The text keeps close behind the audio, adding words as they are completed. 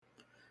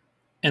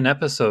In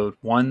episode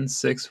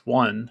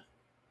 161,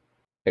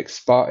 it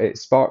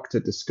sparked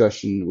a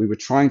discussion we were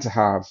trying to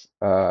have,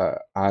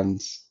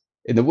 and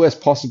in the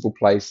worst possible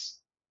place,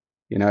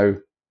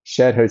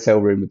 shared hotel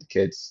room with the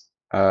kids.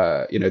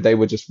 They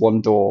were just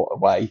one door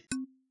away.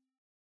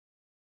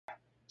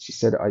 She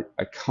said,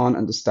 I can't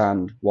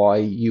understand why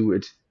you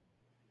would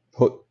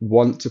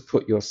want to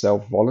put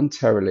yourself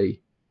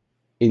voluntarily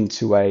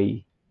into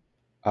a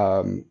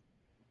um,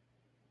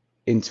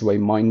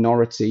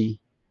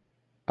 minority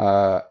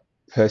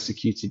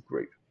persecuted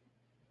group.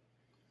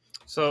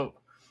 So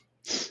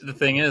the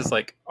thing is,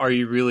 like, are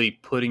you really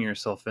putting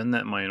yourself in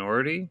that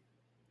minority?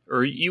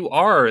 Or you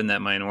are in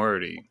that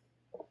minority?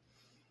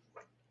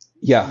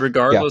 Yeah,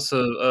 Regardless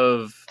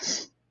of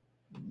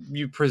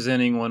you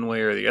presenting one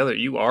way or the other,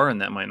 you are in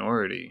that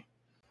minority.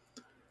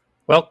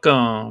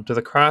 Welcome to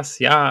the Cross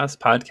YAAS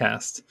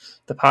podcast,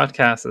 the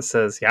podcast that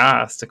says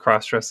YAAS to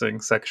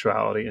cross-dressing,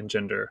 sexuality, and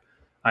gender.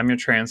 I'm your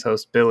trans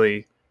host,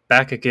 Billy,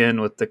 back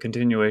again with the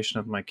continuation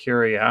of my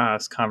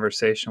Curi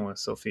conversation with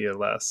Sophia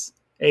Less,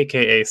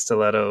 aka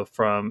Stiletto,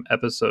 from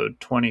episode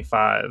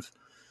 25.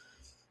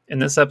 In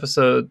this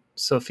episode,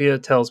 Sophia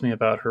tells me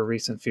about her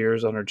recent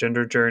fears on her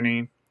gender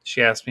journey.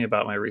 She asks me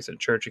about my recent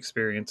church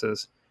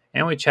experiences,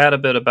 and we chat a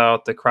bit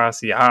about the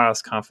Cross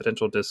YAAS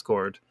confidential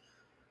Discord.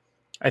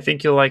 I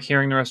think you'll like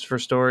hearing the rest of her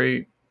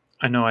story.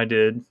 I know I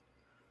did.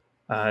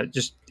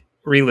 Just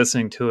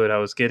re-listening to it, I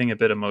was getting a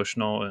bit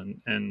emotional,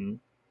 and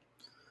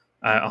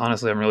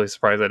honestly, I'm really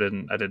surprised I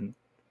didn't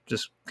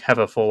just have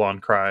a full-on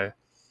cry.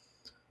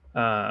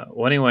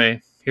 Well,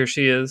 anyway, here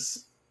she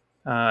is.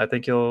 I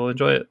think you'll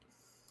enjoy it.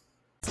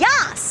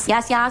 YAAS!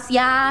 Yes, yes,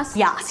 yes.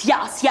 Yes,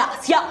 yes,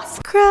 yes, yes.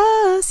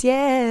 Cross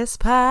YAAS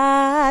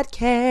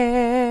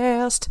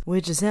podcast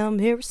with Giselle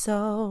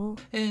Mirasol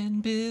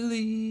And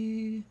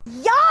Billy.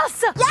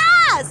 Yes!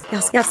 Yes!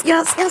 Yes, yes,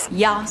 yes, yes.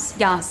 Yes,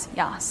 yes,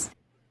 yes.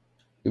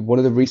 One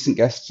of the recent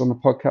guests on the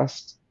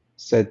podcast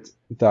said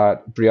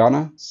that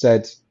Brianna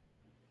said,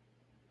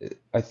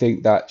 I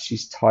think that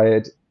she's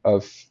tired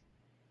of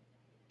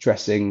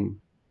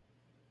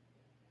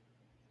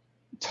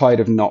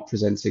not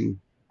presenting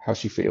how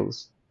she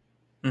feels.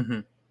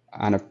 Mm-hmm.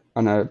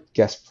 And a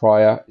guest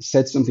prior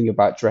said something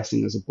about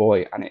dressing as a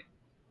boy, and it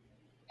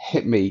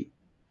hit me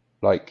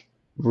like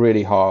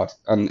really hard,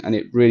 and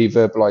it really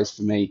verbalized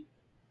for me.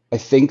 I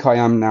think I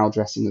am now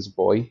dressing as a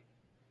boy,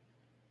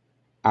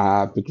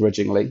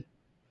 begrudgingly,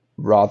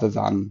 rather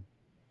than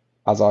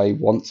as I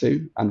want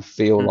to and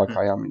feel like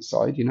I am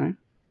inside,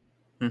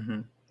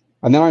 Mm-hmm.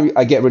 And then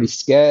I get really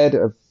scared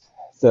of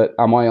that.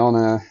 Am I on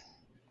a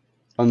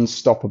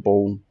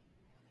unstoppable,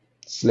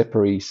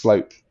 slippery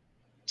slope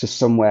to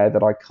somewhere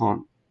that I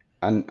can't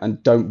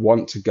and don't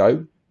want to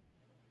go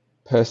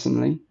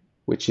personally,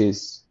 which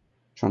is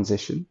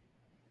transition?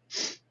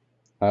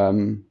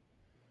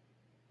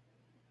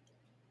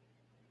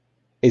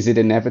 Is it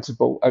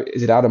inevitable?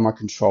 Is it out of my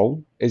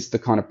control? Is the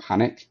kind of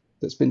panic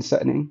that's been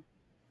setting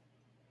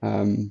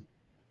in?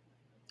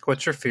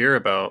 What's your fear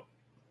about?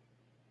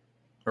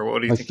 Or what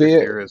do you My think your fear,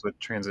 fear is with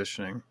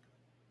transitioning?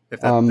 If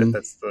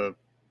that's the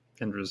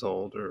end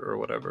result or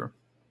whatever.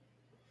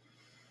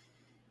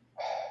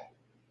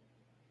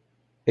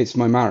 it's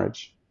my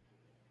marriage.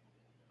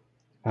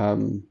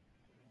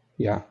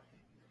 Yeah,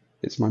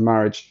 it's my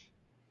marriage.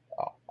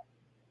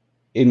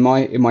 In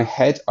my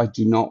head, I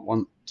do not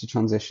want to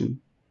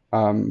transition.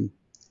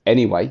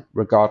 Anyway,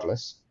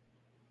 regardless.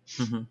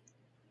 Mm-hmm.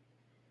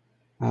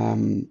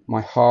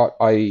 My heart,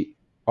 my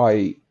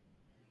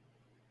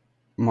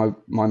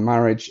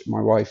marriage,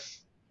 my wife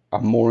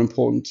are more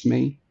important to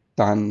me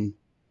than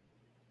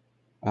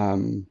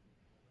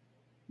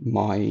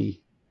my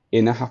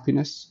inner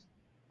happiness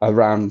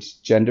around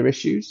gender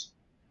issues.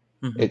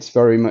 Mm-hmm. It's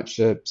very much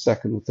a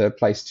second or third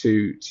place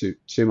to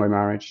my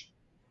marriage.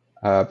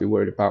 I'd be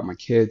worried about my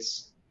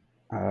kids,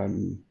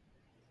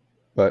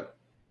 but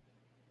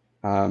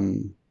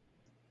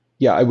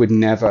yeah, I would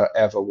never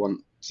ever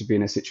want to be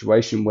in a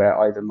situation where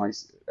either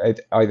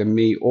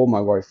me or my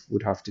wife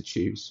would have to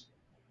choose,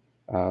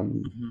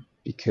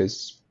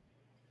 because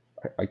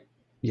I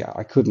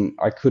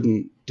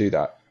couldn't do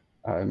that,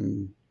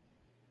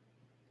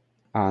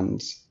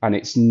 and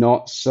it's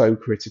not so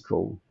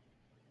critical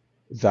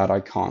that I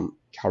can't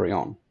carry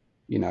on.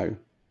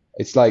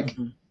 It's like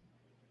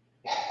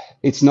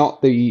it's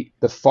not the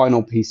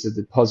final piece of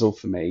the puzzle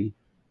for me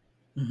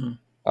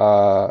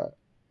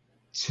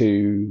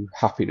to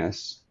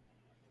happiness.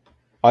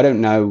 I don't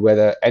know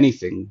whether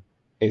anything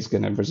is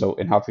going to result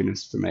in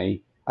happiness for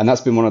me, and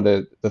that's been one of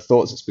the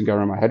thoughts that's been going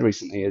around my head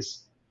recently.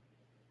 Is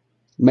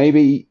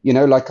maybe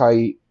like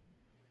I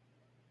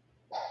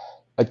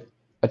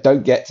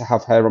don't get to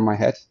have hair on my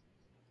head.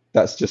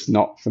 That's just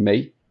not for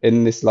me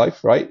in this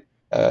life, right?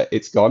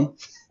 It's gone.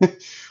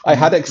 I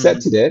had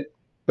accepted it,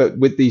 but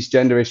with these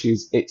gender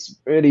issues, it's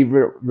really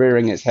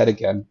rearing its head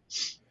again.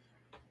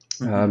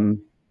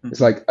 It's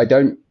like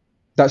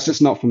that's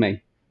just not for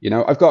me.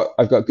 I've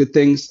got good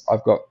things.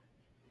 I've got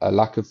a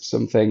lack of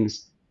some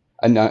things,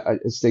 and I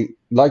just think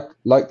like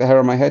the hair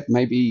on my head,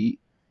 maybe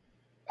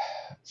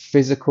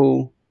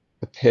physical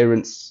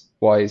appearance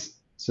wise,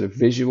 sort of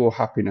visual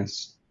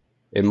happiness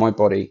in my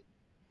body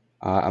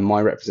and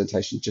my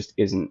representation just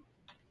isn't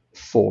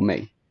for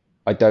me.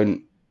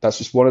 That's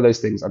just one of those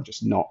things I'm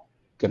just not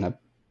gonna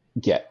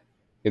get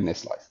in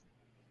this life.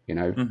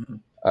 Mm-hmm.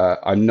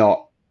 I'm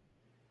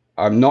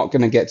not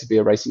gonna get to be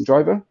a racing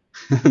driver,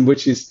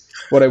 which is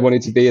what I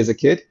wanted to be as a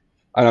kid,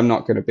 and I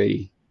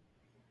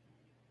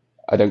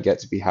don't get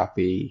to be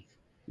happy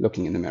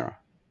looking in the mirror.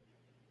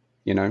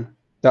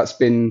 That's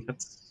been.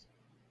 That's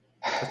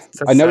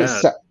I know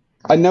sad.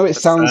 I know it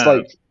That's sounds sad.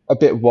 like a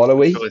bit That's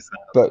wallowy, really sad.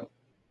 but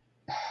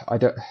I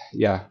don't.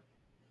 Yeah.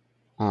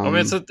 I mean,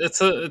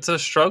 it's a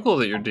struggle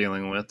that you're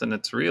dealing with, and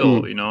it's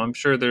real. Mm, I'm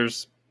sure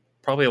there's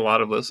probably a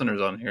lot of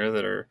listeners on here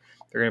they're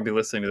going to be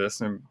listening to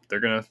this, and they're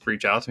going to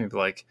reach out to me and be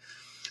like,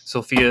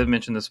 Sophia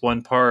mentioned this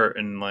one part,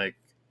 and like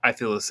I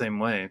feel the same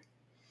way.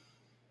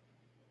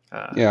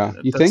 yeah.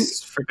 You think?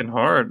 That's freaking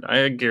hard.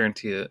 I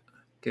guarantee it.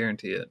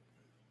 Guarantee it.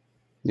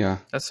 Yeah.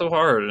 That's so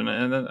hard, and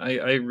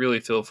I really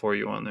feel for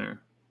you on there.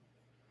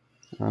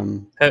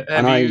 And Have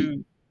I,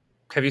 you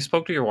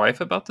spoke to your wife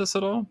about this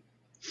at all?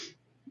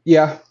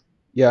 yeah,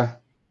 yeah.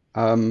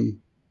 And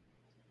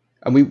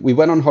we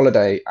went on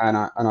holiday, and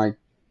I've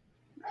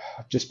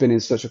just been in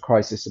such a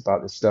crisis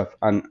about this stuff,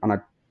 and I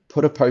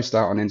put a post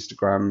out on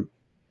Instagram,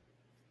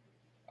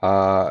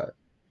 uh,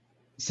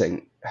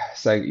 saying,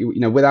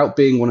 without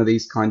being one of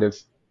these kind of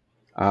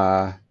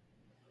uh,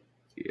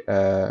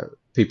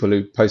 people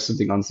who post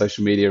something on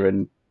social media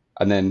and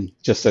then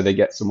just so they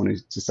get someone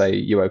to say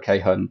 "you okay,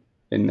 hun"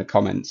 in the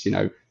comments.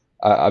 I'm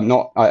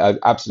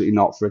absolutely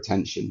not for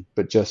attention,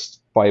 but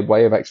just by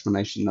way of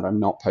explanation that I'm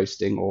not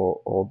posting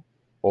or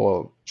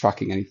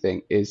tracking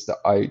anything is that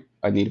I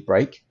need a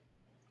break.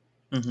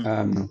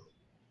 Mm-hmm.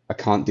 I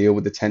can't deal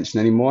with the tension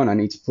anymore, and I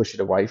need to push it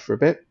away for a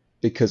bit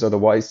because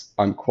otherwise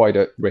I'm quite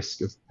at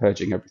risk of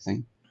purging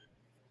everything.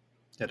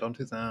 Yeah, don't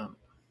do that.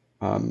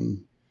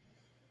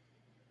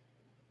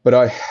 But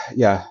I've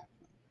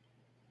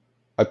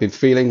been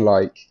feeling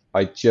like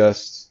I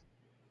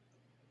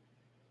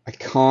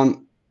can't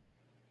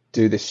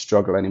do this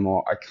struggle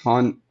anymore. I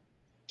can't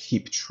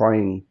keep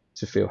trying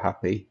to feel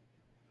happy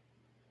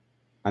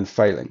and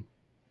failing,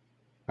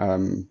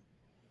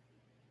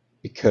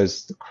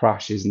 because the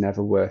crash is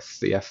never worth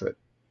the effort.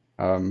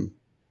 And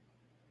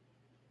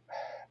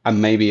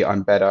maybe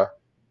I'm better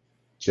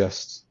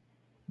just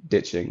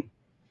ditching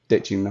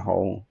the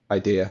whole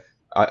idea.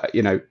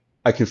 I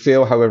can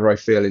feel however I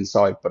feel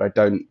inside, but I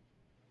don't.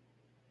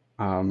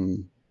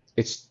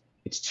 It's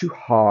too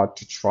hard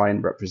to try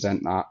and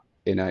represent that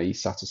in a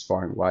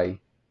satisfying way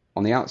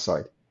on the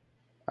outside.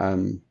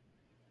 There's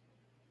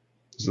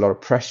a lot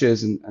of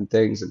pressures and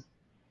things, and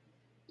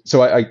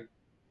so I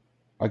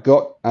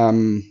got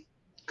a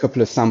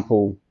couple of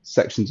sample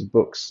sections of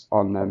books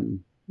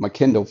on my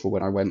Kindle for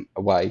when I went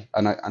away,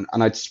 and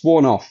I'd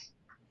sworn off,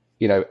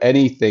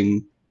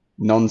 anything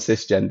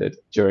non-cisgendered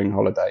during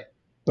holiday,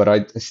 but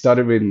I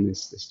started reading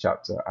this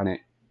chapter, and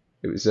it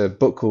was a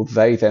book called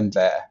They Them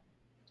There,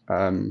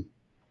 and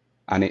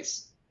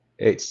it's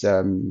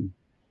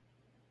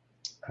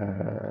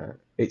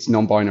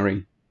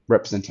non-binary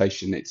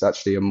representation. It's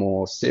actually a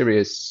more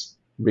serious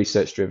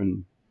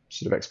research-driven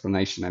sort of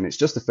explanation, and it's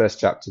just the first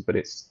chapter, but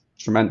it's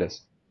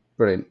tremendous,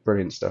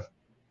 brilliant stuff.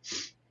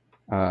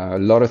 A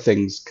lot of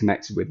things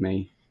connected with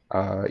me.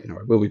 I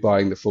will be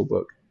buying the full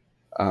book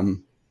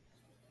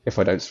if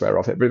I don't swear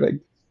off everything.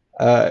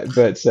 But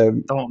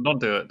Don't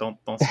do it. Don't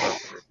swear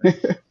off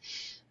everything.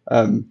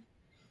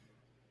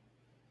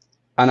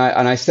 And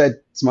I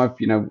said to my,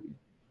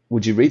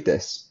 would you read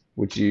this?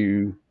 Would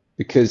you,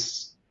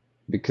 because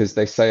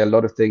they say a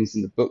lot of things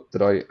in the book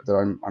that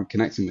I'm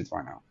connecting with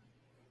right now.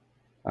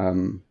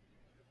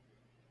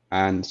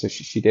 And so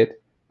she did,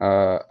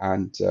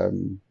 and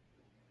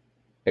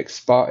it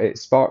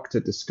sparked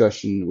a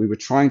discussion we were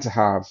trying to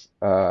have,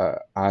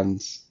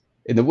 and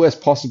in the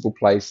worst possible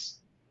place,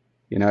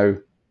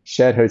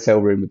 shared hotel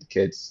room with the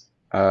kids.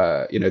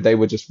 They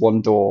were just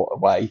one door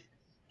away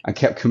and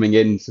kept coming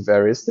in for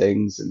various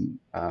things, and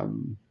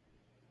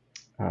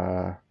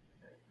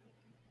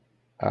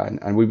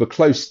we were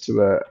close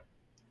to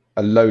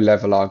a low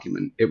level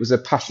argument. It was a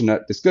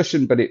passionate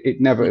discussion, but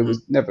it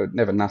was never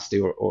nasty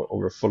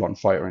or a full on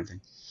fight or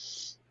anything.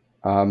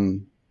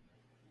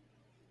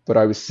 But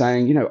I was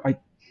saying, I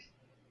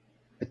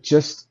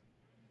just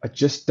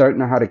don't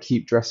know how to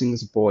keep dressing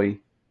as a boy.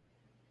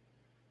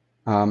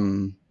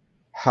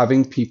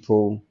 Having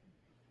people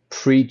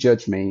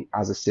prejudge me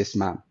as a cis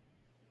man.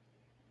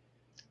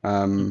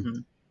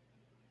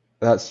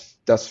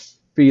 That's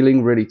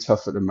feeling really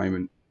tough at the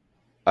moment.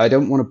 I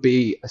don't want to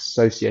be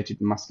associated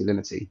with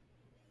masculinity,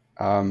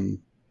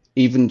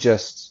 even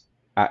just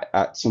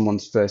at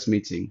someone's first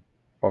meeting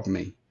of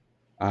me.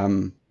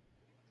 And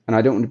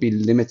I don't want to be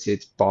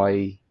limited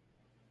by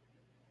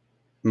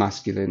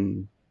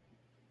masculine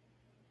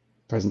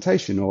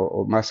presentation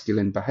or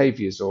masculine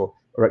behaviors or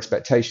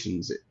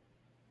expectations.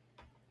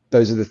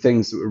 Those are the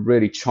things that were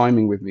really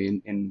chiming with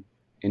me in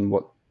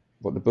what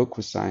the book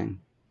was saying.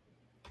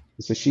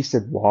 And so she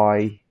said,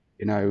 why,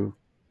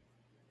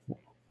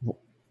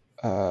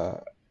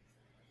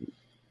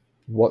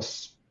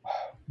 what's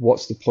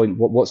the point?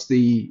 What's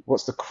the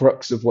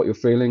crux of what you're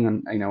feeling?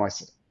 And I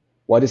said,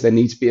 why does there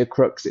need to be a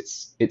crux?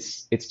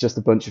 It's just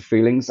a bunch of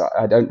feelings.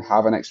 I don't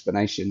have an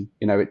explanation.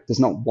 There's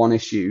not one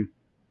issue.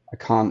 I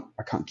can't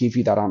give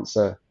you that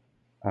answer.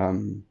 I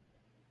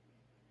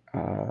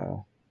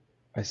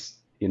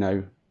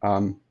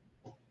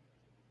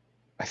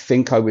I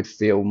think I would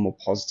feel more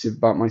positive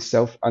about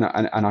myself, and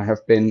I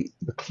have been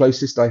the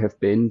closest I have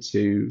been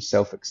to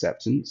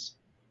self-acceptance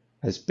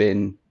has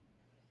been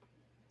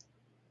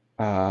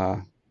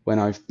when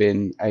I've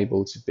been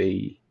able to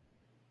be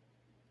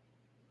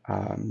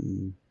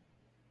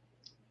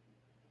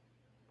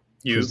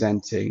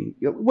presenting,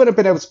 when I've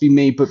been able to be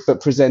me,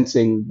 but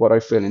presenting what I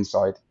feel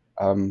inside.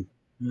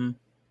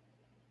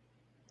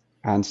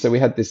 And so we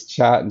had this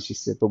chat, and she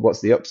said, "But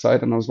what's the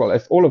upside?" And I was, "Well,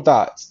 if all of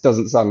that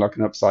doesn't sound like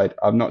an upside,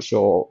 I'm not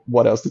sure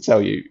what else to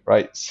tell you,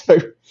 right?" So,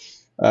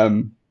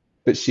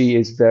 but she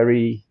is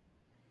very.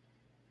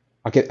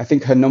 I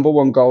think her number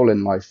one goal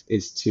in life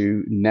is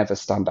to never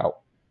stand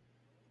out,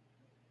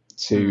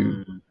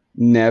 to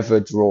never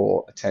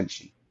draw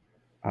attention,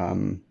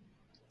 and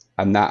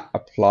that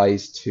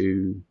applies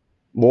to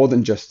more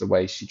than just the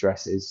way she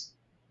dresses,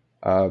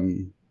 but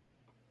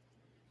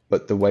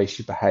the way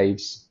she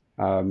behaves.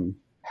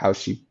 How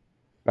she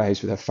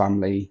behaves with her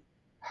family,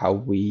 how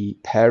we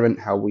parent,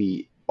 how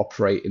we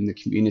operate in the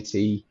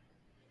community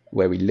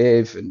where we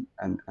live, and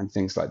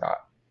things like that.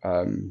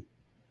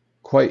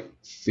 Quite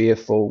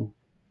fearful.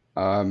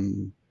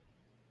 And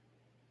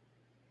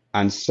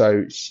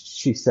so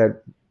she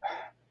said,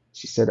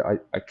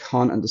 I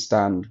can't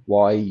understand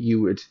why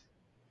you would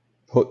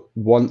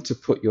want to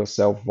put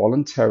yourself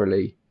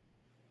voluntarily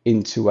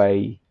into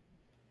a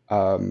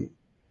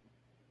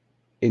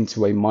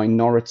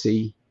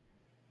minority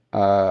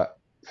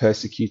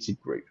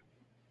persecuted group.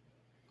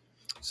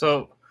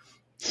 So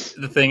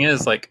the thing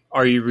is, like,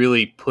 are you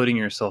really putting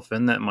yourself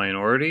in that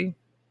minority,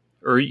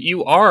 or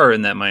you are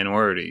in that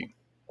minority?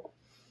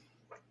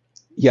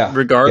 Yeah.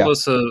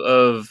 Regardless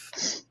of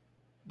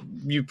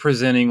you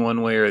presenting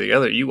one way or the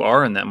other, you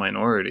are in that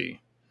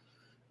minority.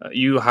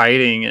 You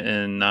hiding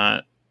and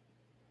not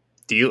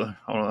dealing.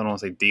 I don't want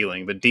to say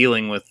dealing, but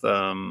dealing with it.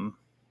 I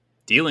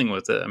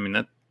mean,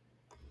 that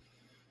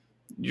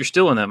you're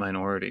still in that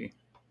minority.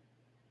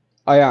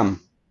 I am,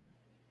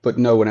 but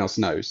no one else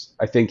knows,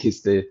 I think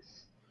is the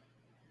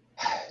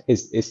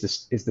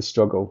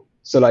struggle.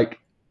 So, like,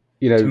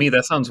 to me,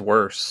 that sounds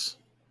worse.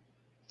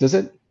 Does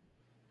it?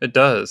 It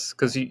does,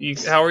 because you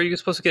how are you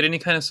supposed to get any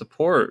kind of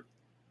support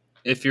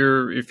if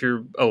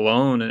you're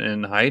alone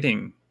and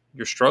hiding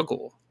your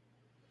struggle?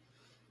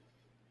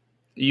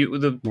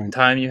 Right.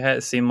 Time you had,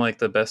 it seemed like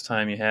the best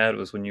time you had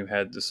was when you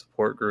had the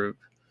support group,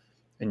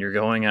 and you're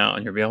going out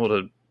and you're being able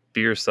to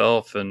be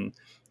yourself and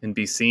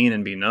be seen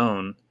and be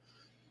known.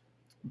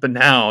 But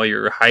now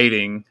you're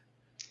hiding,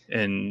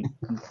 and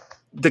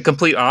the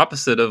complete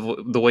opposite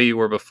of the way you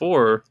were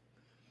before,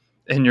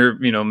 and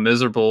you're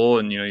miserable,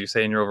 and you're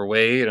saying you're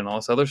overweight and all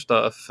this other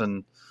stuff,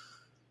 and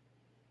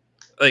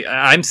like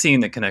I'm seeing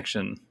the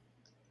connection.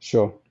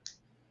 Sure.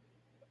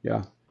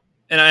 Yeah.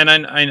 And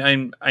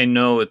I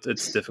know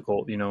it's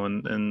difficult,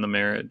 in the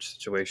marriage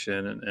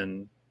situation,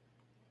 and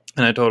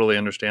I totally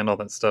understand all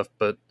that stuff,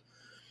 but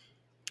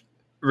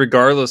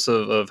regardless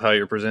of how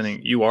you're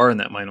presenting, you are in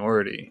that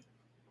minority.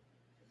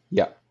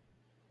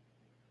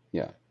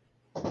 Yeah.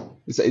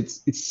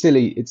 It's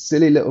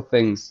silly little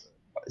things,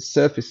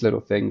 surface little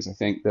things, I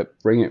think, that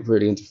bring it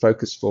really into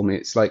focus for me.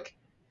 It's like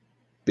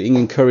being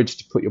encouraged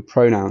to put your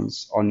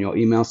pronouns on your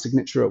email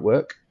signature at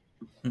work.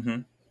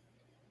 Mm-hmm.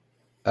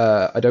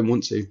 I don't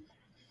want to,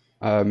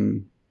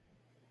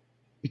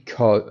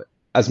 because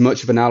as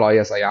much of an ally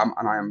as I am,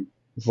 and I am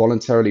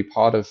voluntarily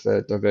part of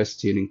a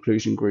diversity and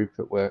inclusion group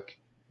at work,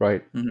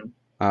 right?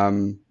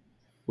 Mm-hmm.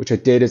 Which I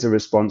did as a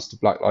response to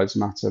Black Lives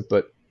Matter,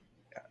 but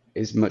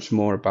is much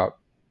more about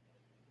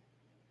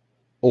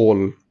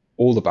all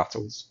the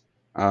battles.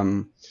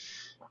 I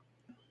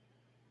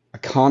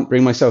can't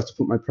bring myself to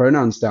put my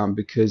pronouns down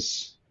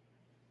because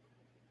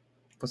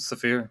What's the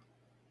fear?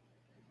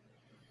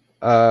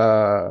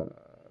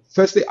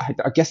 firstly,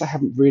 I guess I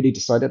haven't really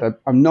decided.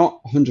 I'm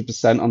not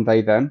 100% on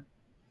they them.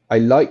 I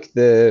like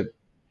the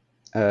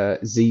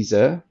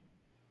Ziza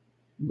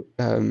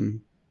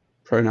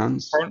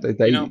pronouns.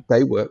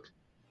 They work,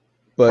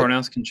 but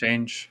pronouns can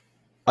change.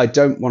 I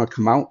don't want to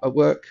come out at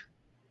work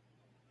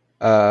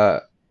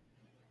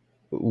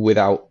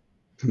without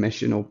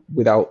permission or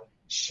without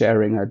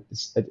sharing a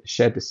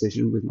shared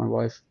decision with my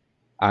wife,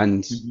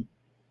 and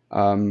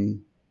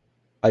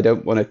I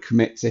don't want to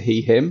commit to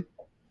he him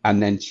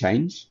and then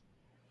change.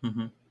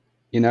 Mm-hmm.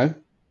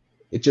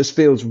 It just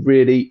feels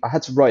really. I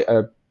had to write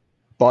a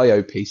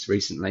bio piece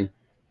recently,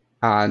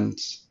 and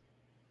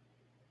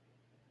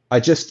I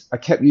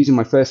kept using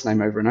my first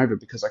name over and over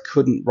because I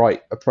couldn't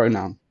write a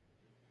pronoun.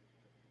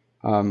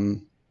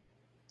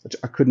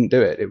 I couldn't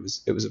do it. It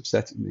was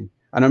upsetting me.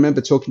 And I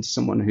remember talking to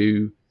someone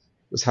who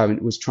was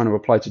trying to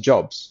apply to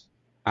jobs,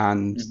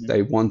 and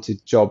they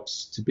wanted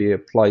jobs to be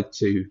applied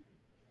to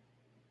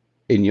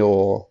in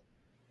your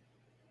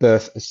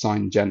birth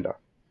assigned gender.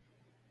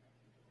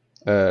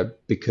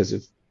 because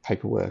of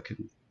paperwork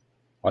and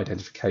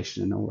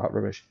identification and all that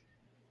rubbish.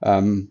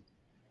 Um,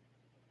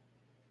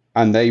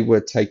 and they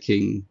were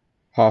taking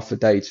half a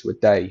day to a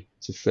day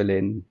to fill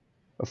in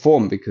a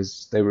form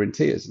because they were in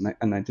tears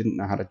and they didn't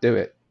know how to do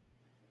it.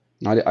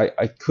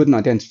 I couldn't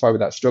identify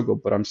with that struggle,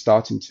 but I'm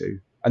starting to.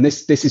 And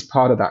this is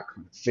part of that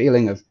kind of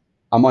feeling of,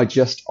 am I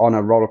just on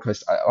a roller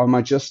coaster? Am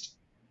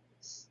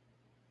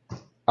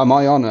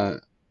I on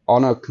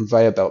a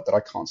conveyor belt that I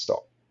can't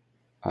stop?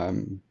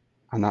 And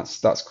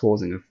that's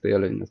causing a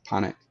feeling of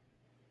panic.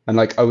 And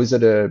like I was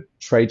at a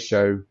trade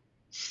show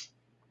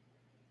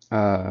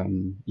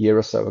year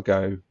or so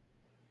ago,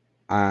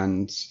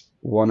 and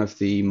one of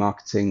the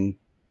marketing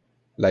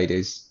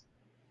ladies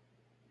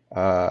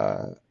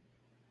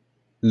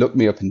looked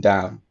me up and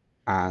down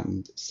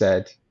and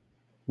said,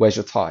 "Where's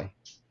your tie?"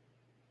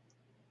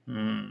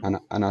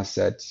 And I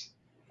said,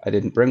 "I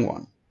didn't bring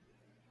one.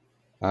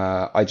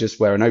 I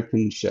just wear an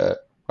open shirt,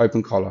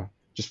 open collar,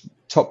 just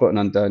top button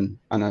undone,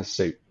 and a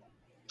suit.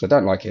 So I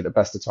don't like it at the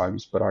best of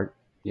times, but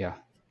yeah."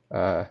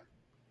 Uh,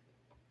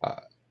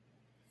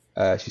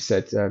 she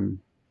said,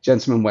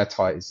 "Gentlemen wear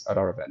ties at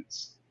our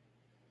events."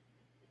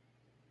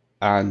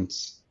 And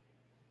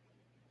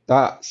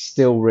that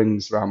still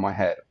rings around my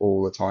head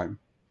all the time.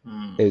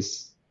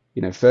 Is,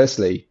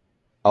 firstly,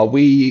 are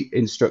we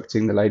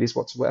instructing the ladies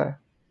what to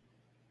wear?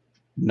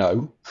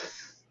 No.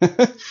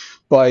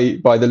 By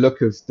the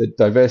look of the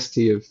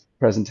diversity of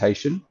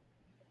presentation,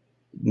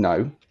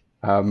 no.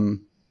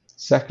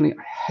 Secondly,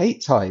 I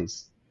hate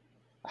ties.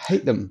 I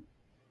hate them.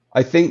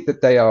 I think that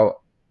they are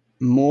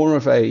more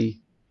of a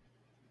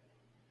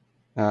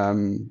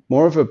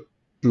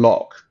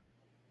block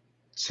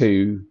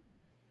to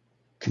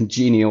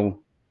congenial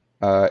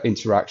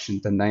interaction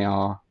than they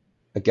are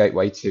a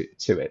gateway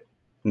to it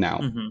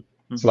now.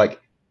 So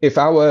like, if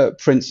our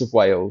Prince of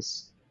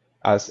Wales,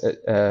 as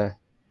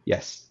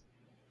yes,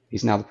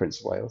 he's now the Prince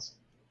of Wales.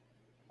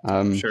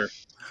 Sure.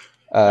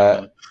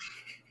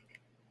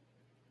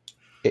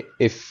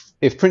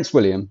 If Prince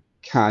William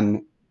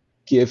can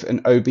give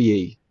an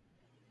OBE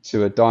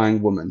to a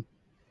dying woman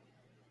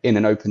in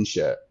an open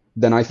shirt,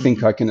 then I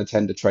think I can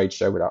attend a trade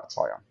show without a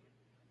tie on.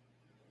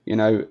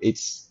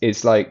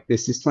 It's like,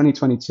 this is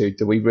 2022.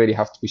 Do we really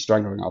have to be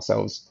strangling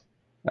ourselves?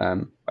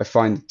 I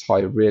find the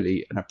tie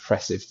really an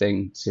oppressive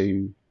thing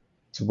to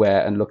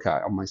wear and look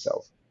at on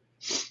myself.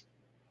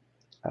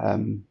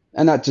 And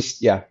that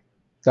just,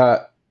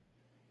 that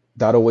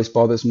always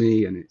bothers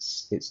me. And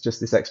it's just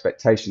this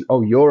expectation.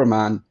 Oh, you're a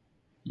man,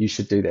 you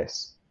should do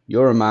this.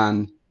 You're a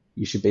man,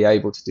 you should be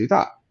able to do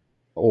that.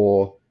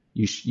 Or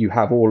you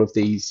have all of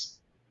these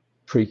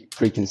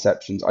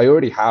preconceptions. I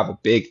already have a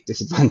big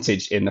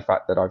disadvantage in the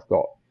fact that I've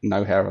got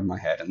no hair on my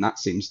head, and that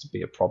seems to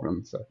be a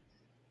problem for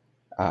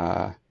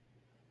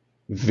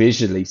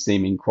visually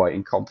seeming quite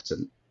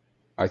incompetent,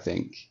 I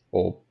think,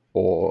 or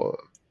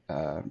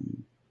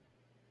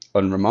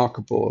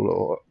unremarkable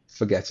or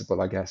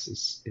forgettable, I guess,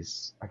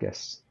 is I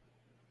guess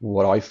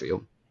what I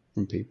feel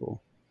from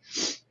people.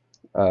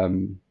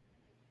 But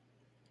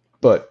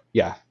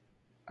yeah,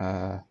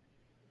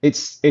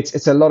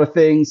 it's a lot of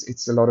things.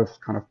 It's a lot of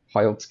kind of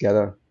piled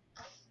together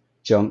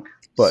junk.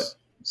 But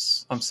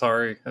I'm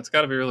sorry. That's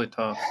got to be really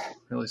tough.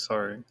 Really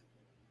sorry.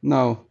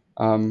 No,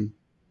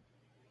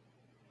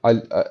 I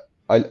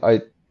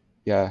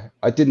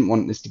didn't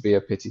want this to be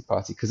a pity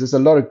party because there's a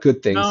lot of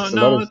good things. There's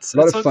a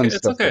lot of fun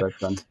stuff that I've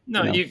done.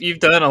 No, you've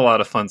done a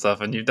lot of fun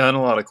stuff and you've done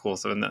a lot of cool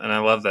stuff, and I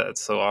love that.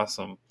 It's so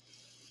awesome.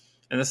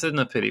 And this isn't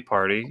a pity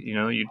party.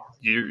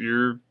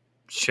 You're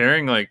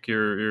sharing like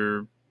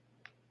your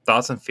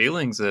thoughts and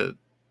feelings that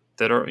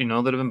are that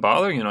have been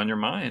bothering you on your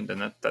mind,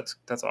 and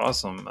that's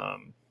awesome. I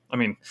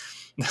mean,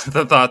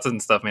 the thoughts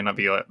and stuff may not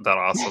be that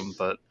awesome,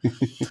 but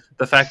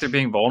the fact they're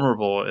being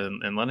vulnerable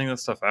and letting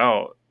this stuff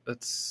out,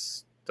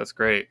 that's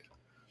great.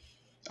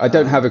 I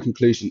don't have a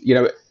conclusion.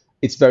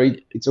 It's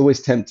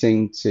always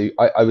tempting to.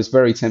 I was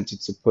very tempted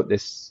to put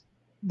this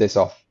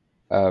off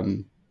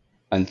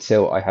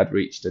until I had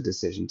reached a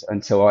decision.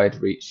 Until I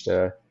had reached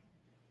this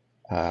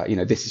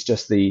is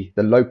just the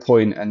low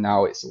point, and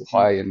now it's all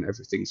high and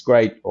everything's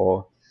great,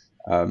 or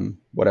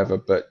whatever.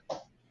 But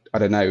I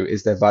don't know.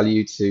 Is there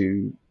value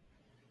to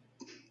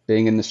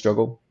being in the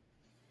struggle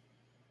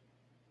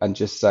and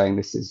just saying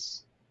this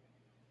is?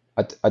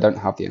 I don't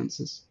have the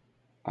answers.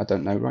 I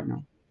don't know right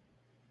now.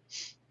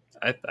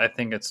 I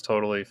think it's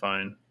totally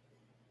fine.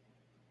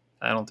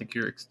 I don't think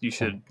you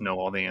should know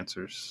all the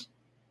answers.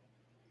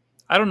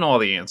 I don't know all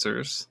the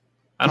answers.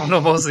 I don't know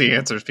most of the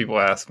answers people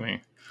ask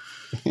me.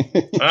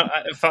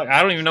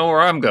 I don't even know where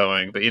I'm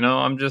going, but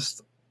I'm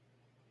just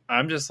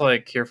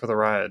like here for the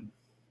ride.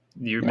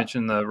 You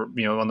mentioned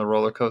on the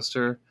roller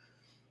coaster,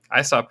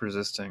 I stopped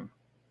resisting.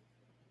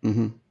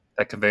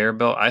 That conveyor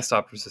belt, I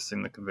stopped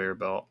resisting the conveyor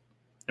belt,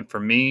 and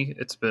for me,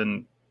 it's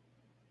been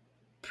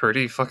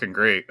pretty fucking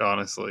great,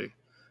 honestly.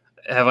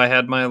 Have I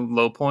had my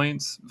low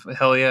points?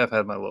 Hell yeah, I've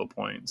had my low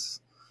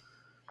points.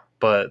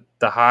 But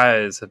the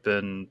highs have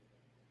been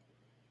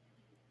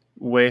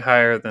way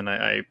higher than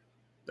I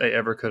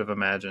ever could have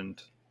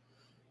imagined.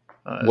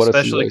 What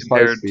especially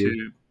compared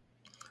to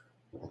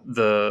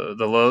the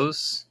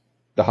lows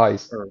The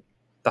highs. or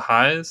the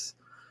highs.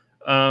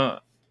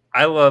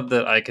 I love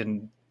that I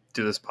can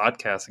do this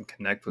podcast and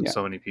connect with Yeah.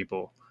 so many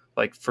people.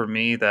 Like for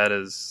me, that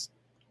is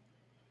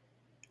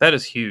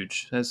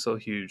huge. That's so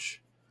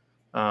huge.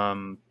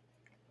 Um,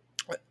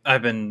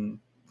 I've been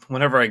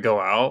whenever I go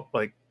out,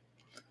 like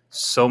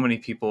so many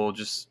people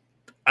just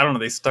I don't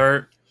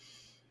know.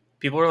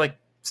 People are like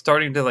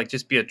starting to like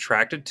just be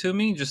attracted to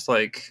me. Just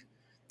like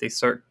they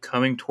start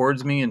coming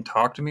towards me and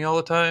talk to me all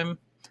the time.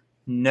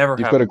 Never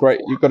happened before.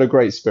 You've got a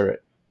great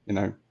spirit, you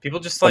know. People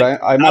just But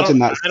like I imagine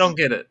that's I don't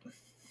get it.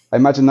 I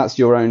imagine that's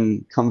your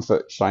own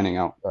comfort shining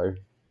out though,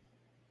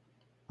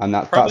 and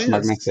Probably that's is.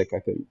 magnetic. I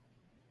think.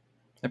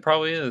 It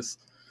probably is.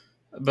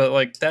 But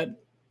like that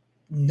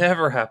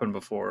never happened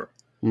before.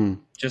 Mm,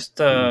 Just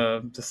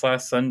mm. this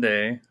last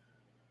Sunday,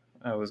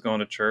 I was going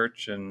to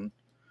church and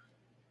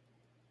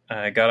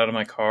I got out of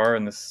my car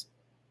and this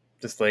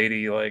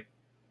lady like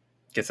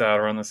gets out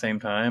around the same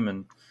time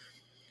and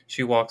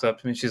she walks up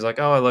to me. She's like,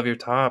 "Oh, I love your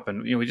top,"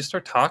 and we just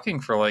start talking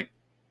for like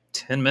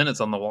 10 minutes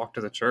on the walk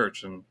to the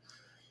church, and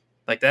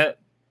like that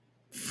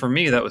for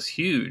me that was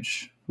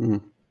huge,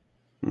 Mm,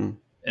 mm.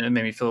 and it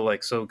made me feel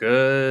like so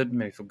good,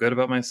 made me feel good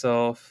about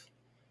myself.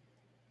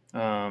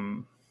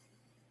 Um,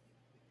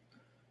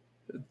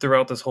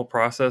 Throughout this whole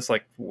process,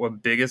 like one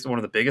of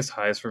the biggest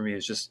highs for me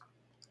is just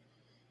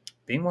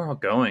being more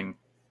outgoing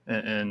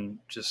and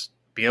just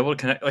be able to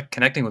connect. Like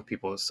connecting with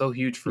people is so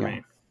huge for Yeah.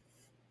 me.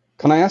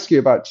 Can I ask you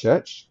about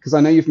church? Because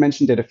I know you've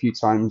mentioned it a few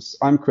times.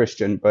 I'm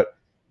Christian, but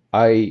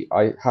I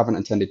haven't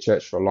attended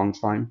church for a long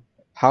time.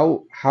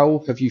 How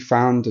have you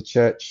found a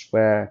church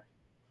where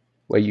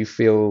you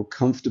feel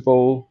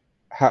comfortable?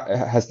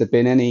 Has there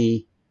been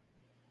any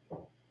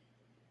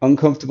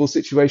uncomfortable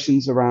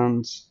situations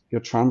around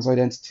your trans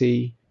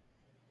identity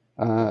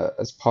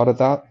as part of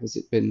that? Has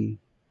it been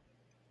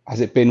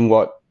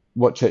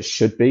what church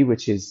should be,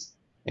 which is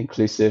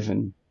inclusive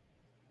and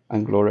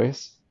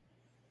glorious?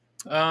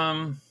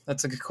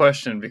 That's a good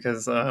question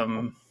because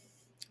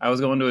I was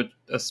going to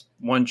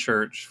one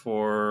church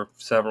for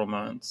several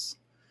months,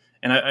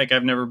 and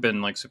I've never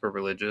been like super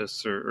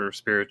religious or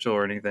spiritual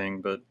or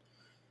anything, but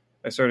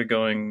I started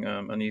going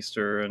on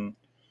Easter, and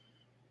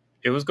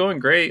it was going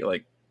great.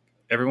 Like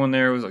everyone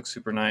there was like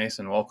super nice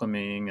and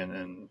welcoming,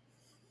 and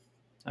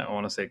I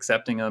want to say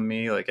accepting of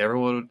me. Like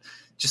everyone,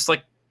 just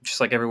like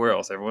just like everywhere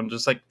else, everyone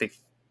just like they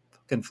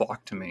fucking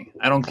flock to me.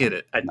 I don't get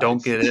it. I don't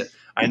Nice. get it.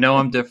 I know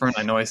I'm different.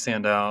 I know I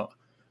stand out,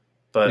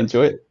 but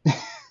Enjoy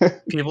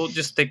it. people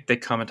just they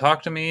come and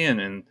talk to me,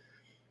 and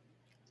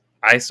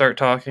I start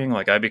talking.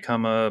 Like I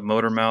become a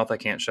motor mouth. I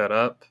can't shut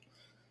up,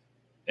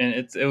 and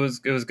it was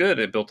good.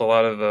 It built a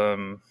lot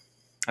of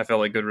I felt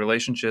like good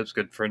relationships,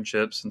 good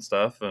friendships, and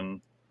stuff.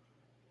 And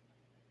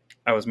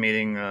I was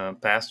meeting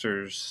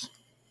pastors,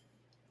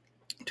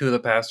 two of the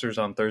pastors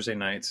on Thursday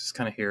nights, just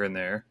kind of here and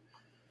there,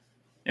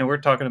 and we're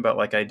talking about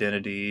like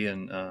identity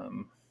and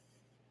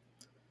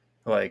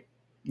like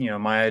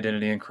my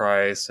identity in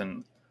Christ.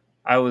 And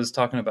I was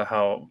talking about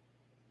how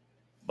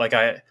like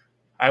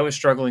I was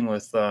struggling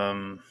with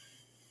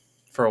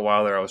for a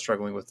while there. I was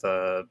struggling with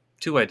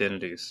two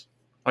identities.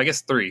 I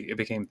guess three. It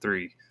became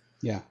three.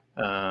 Yeah.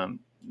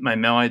 My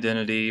male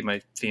identity,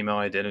 my female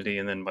identity,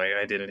 and then my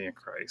identity in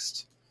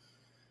Christ.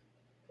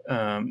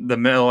 The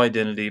male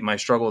identity, my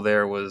struggle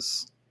there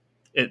was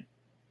it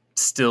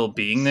still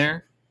being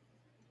there.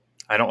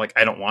 I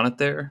don't want it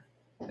there,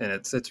 and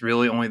it's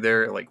really only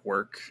there at like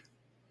work.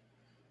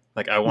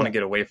 Like I want to Yeah.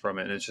 get away from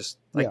it. And it's just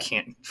I Yeah.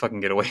 can't fucking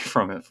get away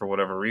from it for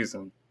whatever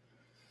reason.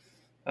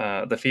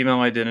 The female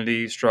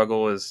identity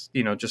struggle is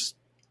just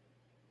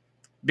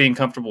being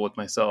comfortable with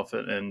myself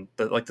and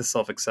like the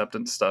self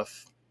acceptance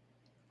stuff.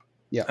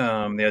 Yeah.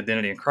 The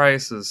identity in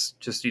Christ is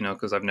just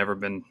because I've never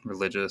been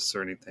religious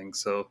or anything,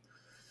 so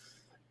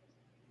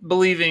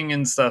believing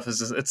in stuff is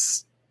just,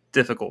 it's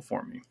difficult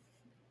for me.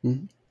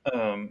 Mhm.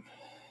 Um,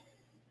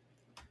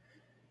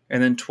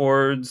 and then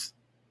towards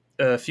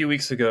a few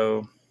weeks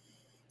ago,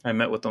 I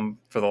met with them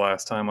for the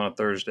last time on a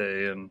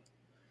Thursday, and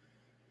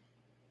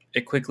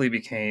it quickly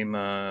became,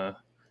 we're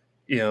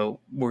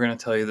going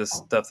to tell you this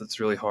stuff that's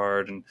really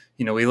hard, and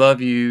we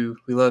love you,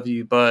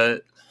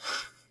 but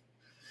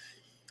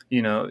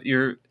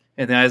you're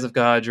in the eyes of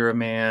God, you're a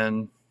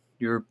man,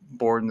 you're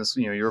born this,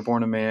 you were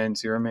born a man,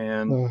 so you're a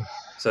man,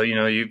 so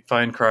you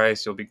find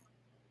Christ, you'll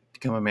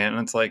become a man,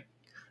 and it's like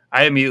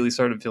I immediately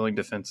started feeling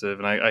defensive,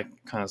 and I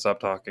kind of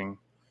stopped talking.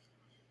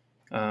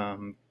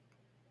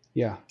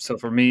 Yeah. So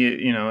for me,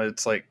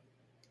 it's like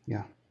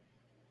Yeah.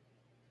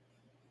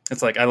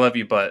 I love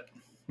you, but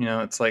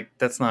it's like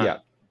that's not. Yeah.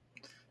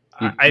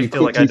 You I you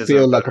feel like I quickly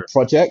feel deserve like a better.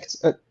 project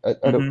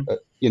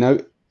Mm-hmm.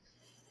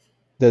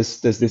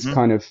 there's this Mm-hmm.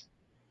 kind of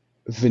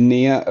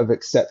veneer of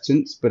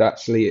acceptance, but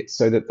actually it's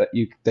so that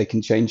they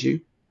can change you.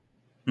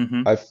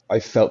 Mm-hmm.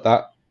 I've felt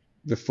that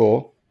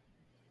before.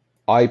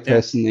 I Yeah, and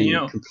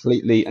personally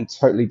completely and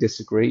totally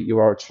disagree. You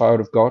are a child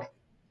of God.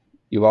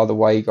 You are the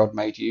way God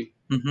made you.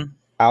 Mm-hmm.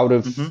 Out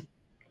of Mm-hmm.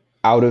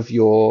 out of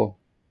your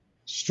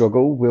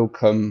struggle will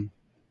come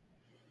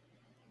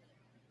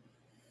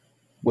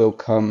will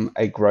come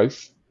a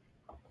growth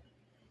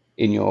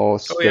in your Oh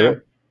yeah.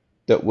 spirit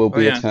that will Oh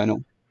be yeah.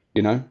 eternal,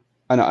 you know.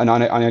 And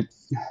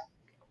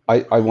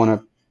I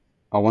want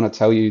to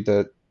tell you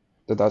that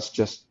that's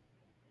just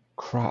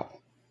crap.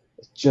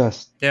 It's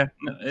just Yeah.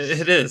 No,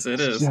 it is. It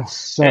it's is.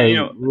 just And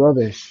so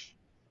rubbish.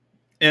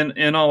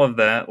 in all of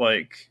that,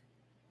 like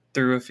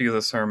through a few of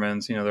the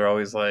sermons, they're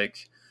always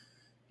like,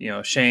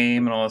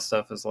 shame and all this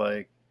stuff is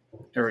like,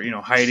 or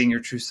hiding your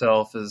true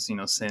self is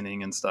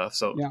sinning and stuff.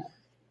 So Yeah,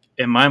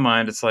 in my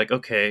mind, it's like,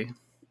 okay,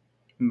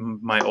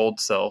 my old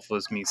self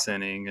was me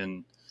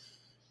sinning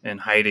and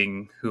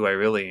hiding who I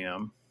really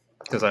am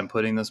because I'm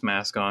putting this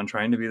mask on,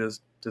 trying to be this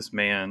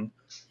man.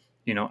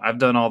 I've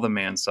done all the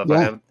man stuff. I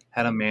yeah, have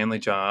had a manly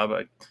job.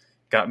 I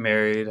got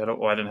married. I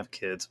didn't have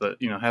kids, but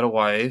had a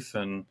wife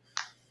and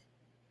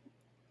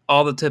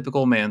all the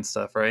typical man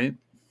stuff, right?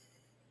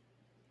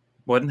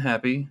 Wasn't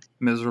happy,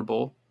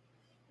 miserable.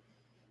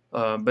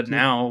 But yeah.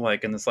 now,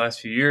 like in this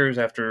last few years,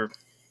 after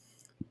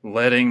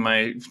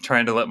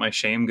trying to let my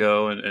shame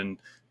go and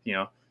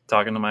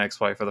talking to my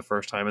ex-wife for the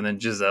first time and then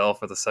Giselle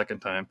for the second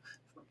time.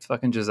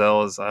 Fucking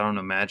Giselle is, I don't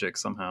know, magic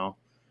somehow.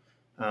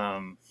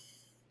 Um,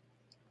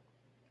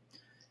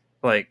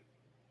 like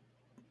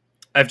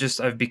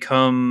I've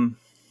become,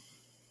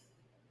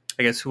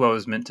 I guess, who I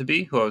was meant to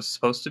be, who I was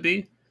supposed to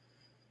be.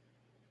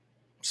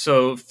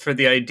 So for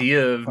the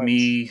idea of Right.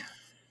 me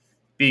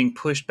being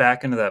pushed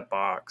back into that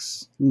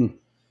box, Mm,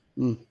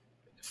 mm.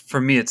 for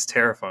me, it's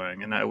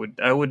terrifying, and I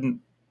wouldn't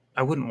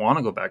want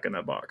to go back in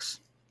that box.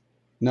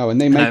 No,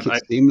 and they And make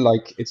it seem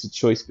like it's a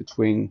choice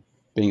between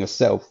being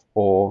yourself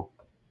or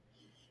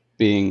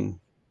being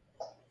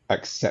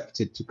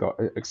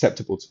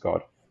acceptable to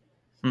God,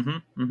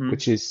 mm-hmm.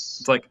 which It's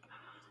is like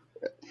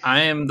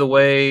I've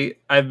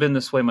been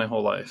this way my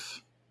whole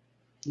life.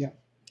 yeah,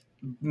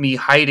 Me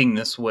hiding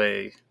this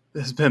way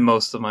has been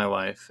most of my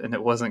life, and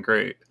it wasn't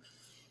great.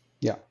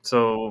 yeah,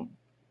 So,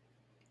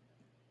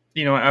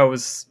 I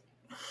was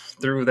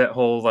through that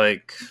whole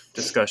like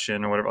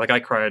discussion or whatever. Like I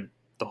cried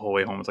the whole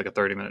way home. It's like a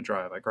 30-minute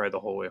drive. I cried the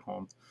whole way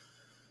home.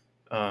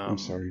 I'm Um,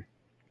 sorry.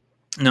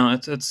 no,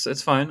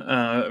 it's fine.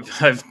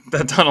 I've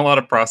done a lot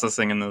of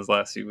processing in those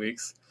last few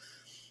weeks.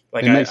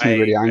 Like It makes me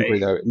really I angry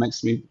though. It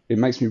makes me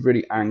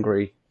really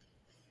angry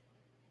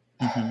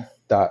mm-hmm.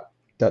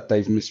 that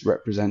they've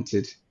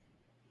misrepresented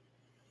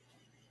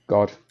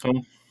God,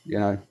 Well, you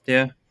know.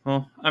 yeah.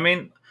 Well, I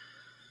mean,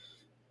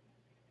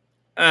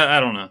 I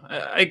don't know.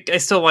 I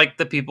still like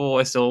the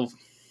people.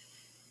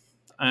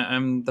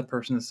 I'm the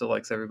person that still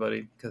likes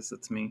everybody because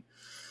it's me.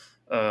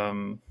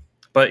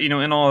 But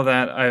in all of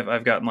that,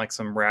 I've gotten like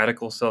some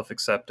radical self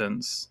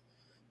acceptance,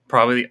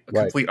 probably the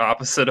Right. complete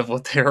opposite of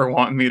what they were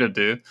wanting me to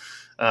do.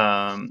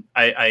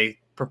 I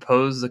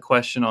proposed the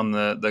question on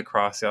the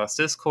Cross YAAS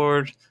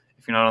Discord.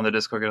 If you're not on the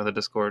Discord, get on the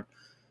Discord.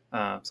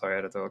 Sorry, I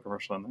had to throw a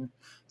commercial in there.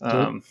 It's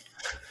all right.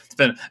 It's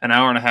been an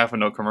hour and a half with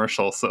no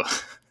commercial. So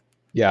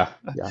Yeah,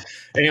 yeah.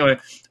 anyway,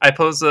 I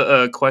posed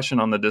a question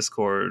on the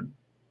Discord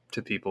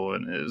to people,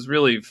 and it was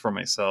really for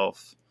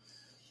myself.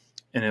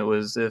 And it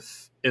was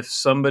if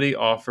somebody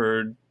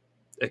offered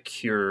a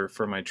cure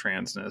for my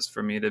transness,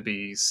 for me to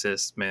be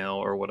cis male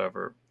or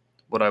whatever,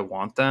 would I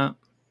want that?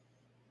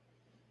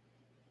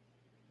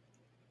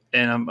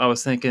 And I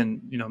was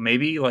thinking,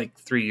 maybe like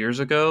 3 years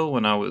ago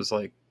when I was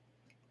like,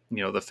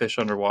 the fish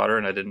underwater,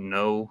 and I didn't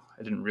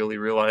really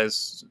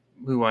realize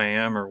who I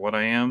am or what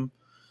I am,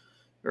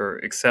 or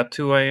accept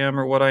who I am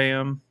or what I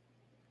am.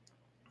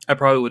 I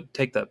probably would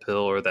take that pill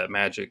or that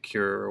magic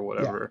cure or Yeah,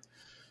 whatever.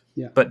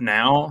 yeah. But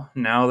now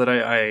that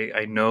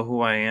I know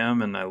who I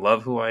am and I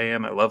love who I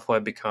am, I love who I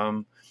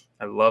become.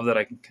 I love that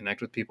I can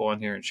connect with people on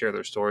here and share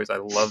their stories. I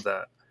love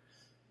that.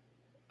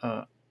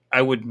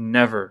 I would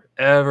never,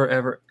 ever,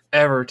 ever,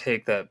 ever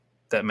take that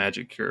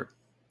magic cure,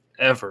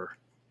 ever.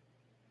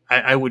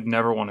 I would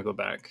never want to go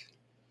back.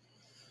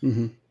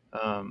 Hmm.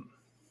 Um,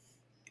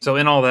 so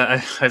in all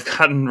that, I've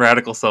gotten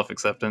radical self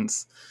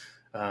acceptance.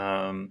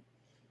 Um,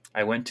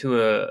 I've been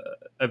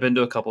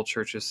to a couple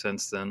churches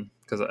since then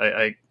because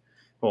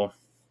well,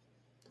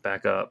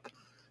 back up.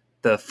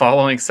 The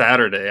following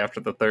Saturday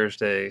after the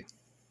Thursday,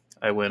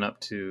 I went up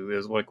to, it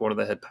was like one of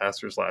the head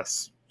pastor's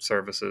last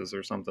services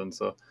or something.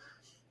 So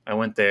I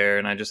went there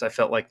and I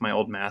felt like my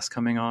old mask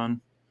coming on.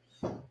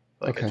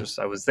 Like Okay.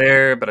 I was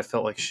there, but I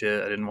felt like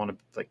shit. I didn't want to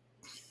like,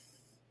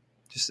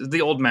 just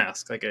the old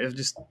mask. Like it was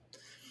just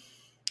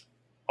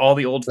all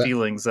the old But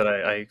feelings that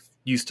I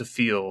used to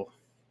feel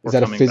is were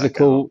that a coming back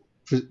out.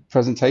 physical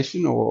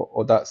presentation,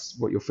 or that's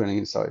what you're feeling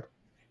inside?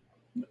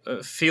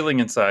 Feeling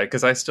inside,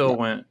 because I still Yeah.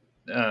 went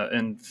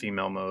in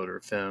female mode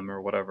or femme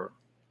or whatever.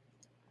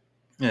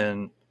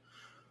 And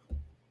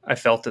I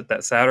felt it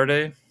that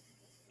Saturday.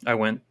 I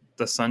went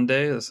the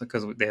Sunday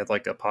because they had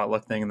like a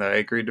potluck thing that I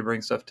agreed to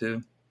bring stuff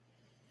to.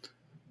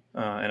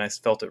 And I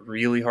felt it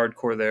really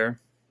hardcore there.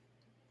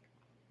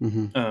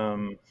 Hmm.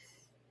 Um,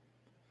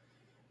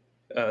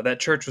 that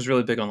church was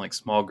really big on like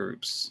small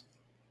groups.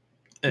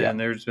 Yeah.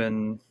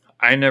 And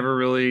I never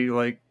really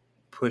like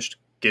pushed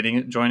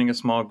joining a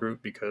small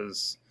group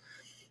because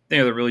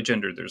they're really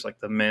gendered. There's like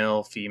the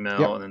male, female,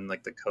 Yep. and then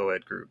like the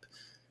co-ed group.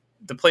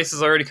 The place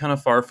is already kind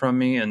of far from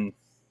me, and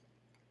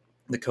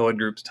the co-ed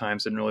group's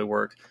times didn't really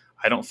work.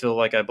 I don't feel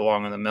like I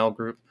belong in the male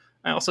group.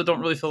 I also don't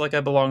really feel like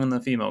I belong in the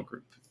female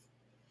group.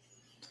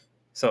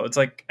 So it's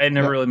like I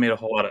never Yep. really made a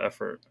whole lot of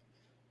effort.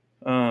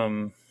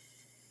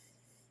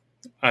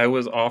 I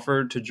was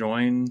offered to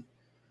join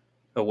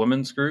a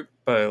women's group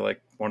by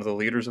like one of the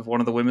leaders of one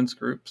of the women's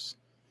groups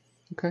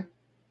Okay.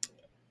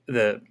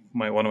 that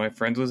one of my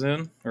friends was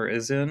in or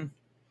is in.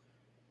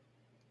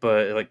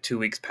 But like 2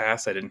 weeks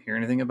passed, I didn't hear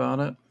anything about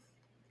it.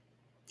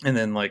 And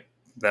then like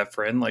that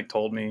friend like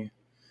told me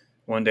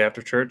one day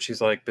after church,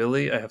 she's like,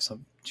 Billy, I have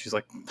some. She's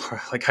like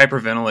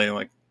hyperventilating,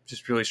 like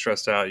just really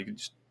stressed out. You could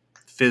just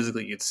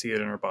physically you'd see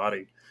it in her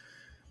body.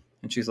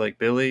 And she's like,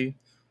 Billy,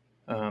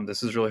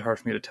 this is really hard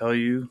for me to tell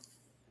you,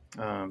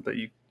 but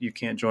you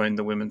can't join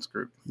the women's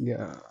group.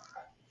 Yeah.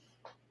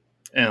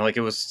 And like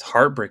it was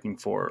heartbreaking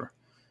for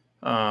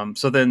her.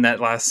 So then that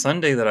last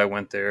Sunday that I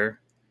went there,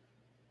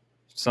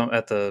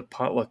 at the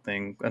potluck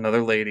thing,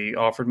 another lady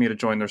offered me to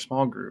join their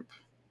small group.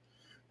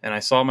 And I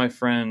saw my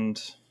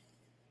friend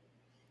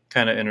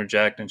kind of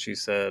interject, and she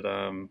said,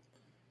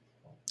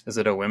 is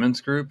it a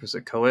women's group? Is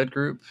it co-ed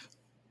group?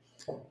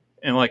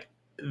 And like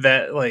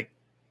that, like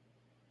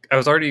I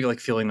was already like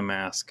feeling the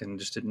mask and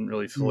just didn't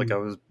really feel like I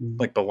was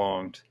like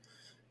belonged.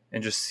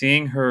 And just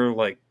seeing her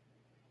like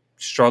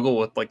struggle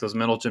with like those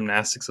mental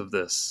gymnastics of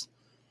this,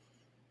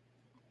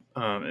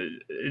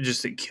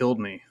 it killed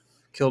me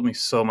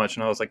so much.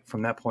 And I was like,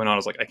 from that point on, I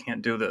was like, I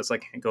can't do this. I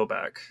can't go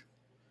back.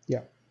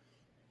 Yeah.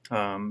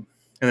 And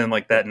then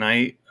like that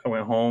night I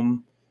went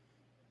home.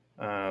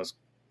 I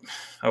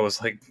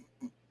was like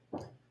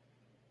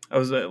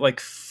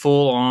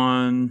full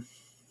on.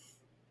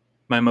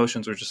 My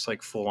emotions were just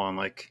like full on,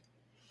 like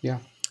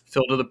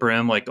filled to the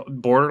brim, like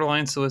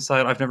borderline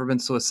suicide. I've never been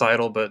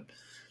suicidal, but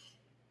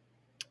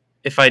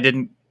if I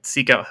didn't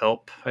seek out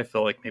help, I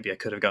feel like maybe I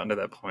could have gotten to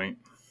that point.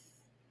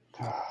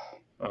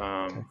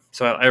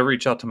 So I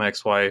reached out to my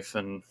ex-wife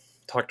and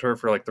talked to her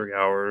for like 3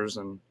 hours,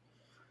 and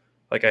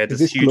like I had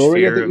this huge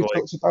Gloria fear that of you like,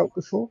 talked about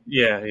before?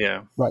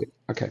 yeah. Right.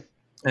 Okay.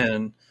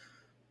 And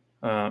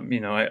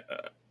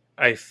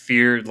I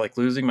feared like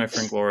losing my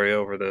friend Gloria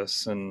over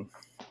this, and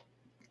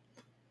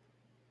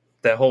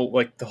that whole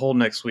like the whole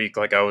next week,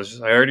 like I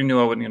already knew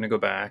I wasn't going to go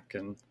back,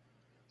 and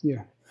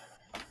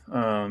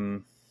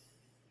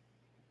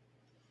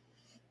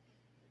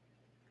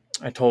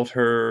I told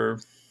her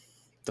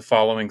the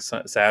following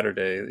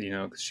Saturday,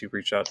 because she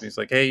reached out to me. She's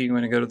like, "Hey, you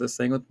want to go to this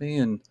thing with me?"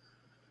 And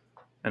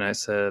I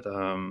said,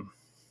 "I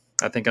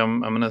think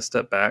I'm going to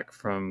step back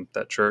from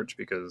that church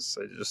because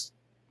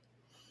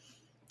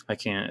I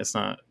can't. It's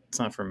not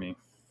for me."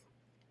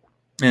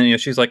 And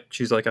she's like,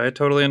 "I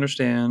totally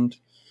understand."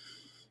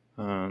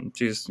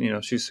 She's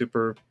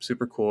super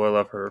super cool. I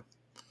love her.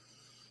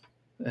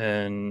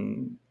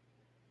 And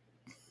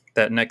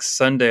that next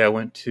Sunday, I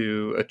went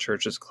to a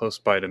church that's close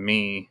by to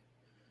me.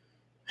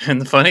 And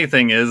the funny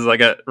thing is, I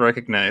got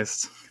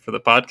recognized for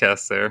the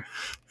podcast there.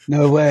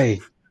 No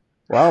way.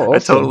 Wow, awesome. I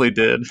totally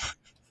did.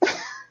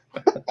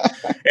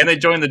 And they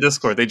joined the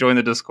Discord.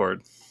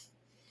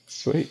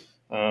 Sweet.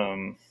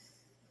 So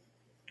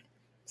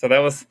that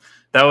was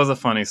a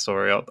funny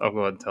story. I'll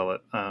go ahead and tell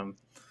it.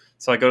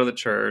 So I go to the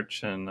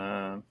church, and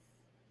I'm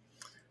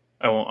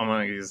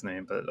going to use his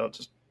name, but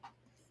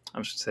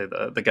I should say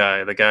the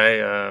guy,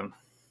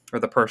 or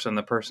the person,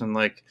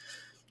 like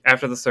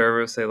after the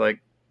service,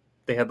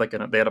 they had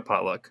a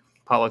potluck.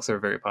 Potlucks are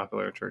very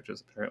popular in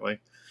churches, apparently.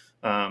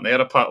 They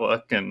had a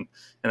potluck, and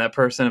that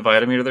person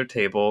invited me to their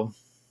table.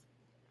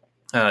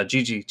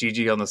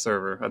 Gigi on the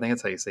server. I think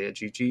that's how you say it,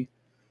 Gigi.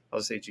 I'll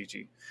just say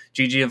Gigi.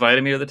 Gigi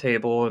invited me to the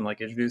table and like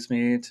introduced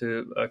me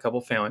to a couple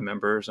family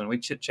members, and we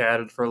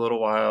chit-chatted for a little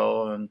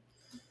while, and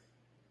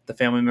the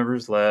family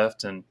members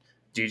left, and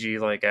Gigi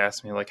like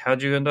asked me like,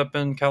 how'd you end up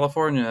in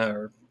California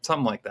or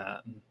something like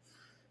that.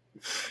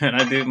 And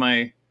I do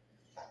my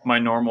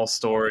normal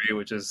story,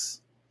 which is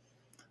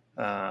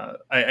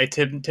I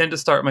tend to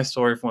start my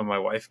story from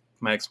when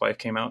my ex-wife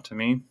came out to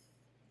me,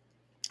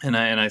 and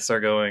I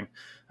start going,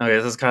 okay,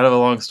 this is kind of a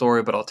long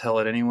story, but I'll tell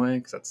it anyway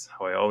because that's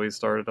how I always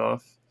started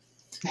off.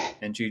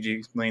 And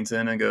Gigi leans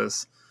in and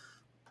goes,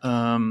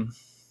 I'm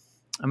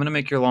going to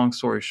make your long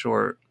story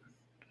short.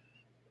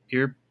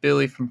 You're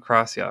Billy from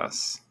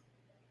YAAS.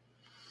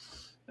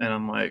 And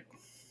I'm like,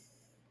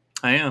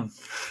 I am.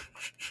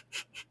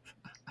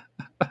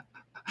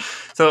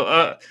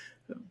 So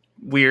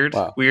weird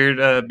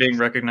being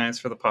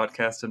recognized for the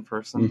podcast in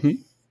person.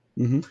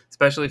 Mm-hmm. Mm-hmm.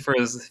 Especially for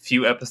as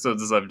few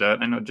episodes as I've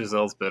done. I know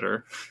Giselle's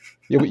bitter.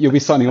 You'll be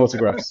signing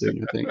autographs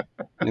soon, I think.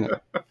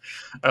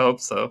 I hope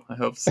so.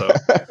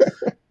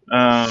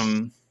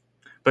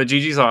 But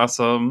Gigi's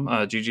awesome.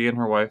 Gigi and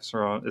her wife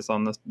is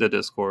on the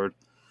Discord.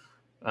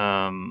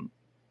 I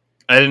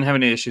didn't have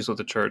any issues with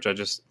the church. I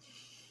just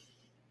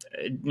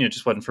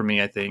wasn't for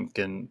me, I think.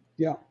 And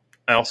yeah,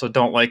 I also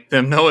don't like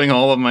them knowing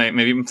all of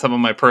maybe some of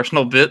my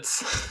personal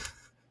bits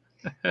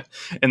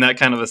in that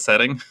kind of a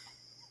setting.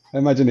 I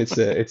imagine it's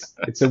a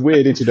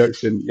weird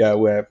introduction. Yeah,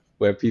 where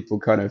where people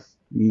kind of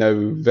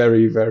know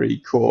very, very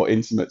core,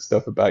 intimate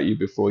stuff about you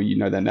before you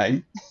know their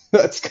name.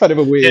 That's kind of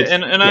a Yeah, weird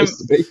and place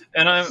to be.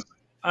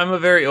 I'm a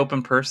very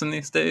open person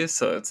these days,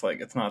 so it's like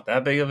it's not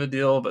that big of a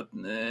deal. But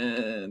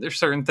there's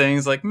certain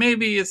things like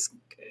maybe it's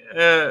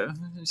I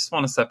just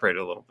want to separate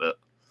it a little bit.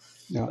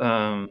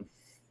 Yeah.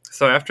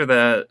 So after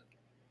that,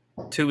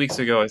 2 weeks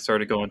ago, I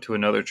started going to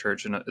another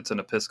church, and it's an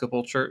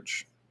Episcopal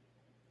church.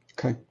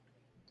 Okay.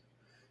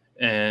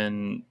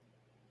 And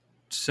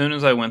as soon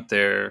as I went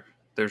there,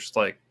 there's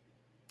like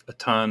a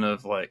ton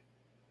of like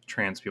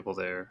trans people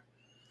there.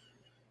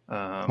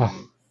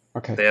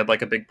 Okay. They had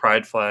like a big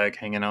pride flag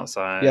hanging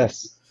outside.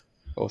 Yes.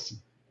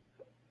 Awesome.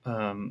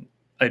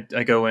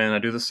 I go in, I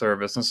do the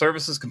service, and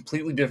service is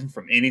completely different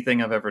from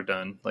anything I've ever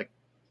done. Like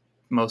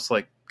most,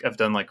 like I've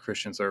done like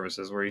Christian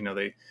services where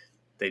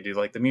they do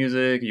like the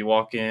music. You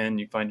walk in,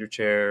 you find your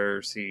chair,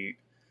 or seat.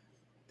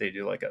 They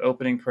do like an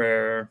opening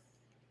prayer.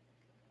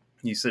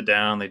 You sit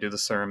down, they do the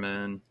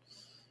sermon.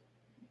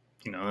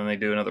 Then they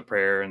do another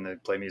prayer and they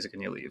play music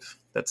and you leave.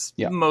 That's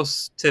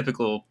most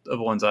typical of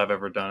ones I've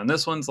ever done. And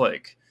this one's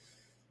like,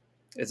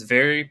 it's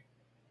very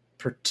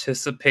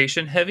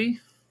participation heavy.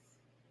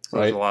 So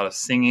there's a lot of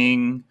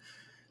singing.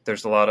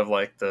 There's a lot of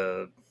like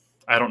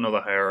I don't know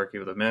the hierarchy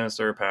with a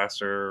minister,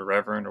 pastor,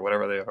 reverend, or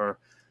whatever they are.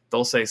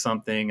 They'll say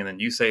something and then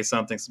you say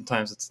something.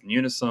 Sometimes it's in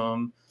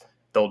unison.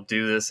 They'll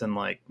do this in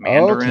like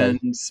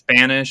Mandarin,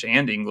 Spanish,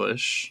 and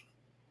English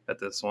at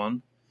this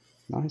one.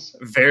 Nice.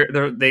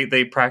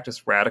 They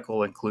practice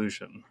radical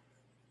inclusion,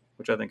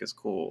 which I think is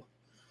cool.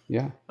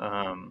 Yeah.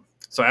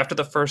 So after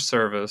the first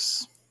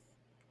service,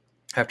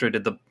 after I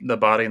did the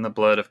body and the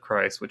blood of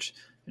Christ, which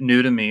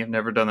new to me, I've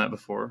never done that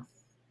before.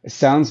 It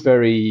sounds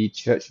very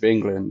Church of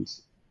England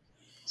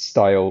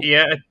style.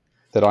 Yeah,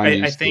 that I'm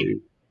used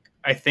to.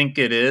 I think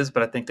it is,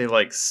 but I think they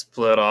like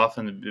split off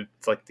and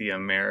it's like the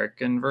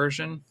American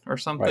version or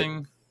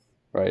something.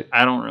 Right.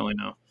 I don't really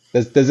know.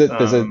 There's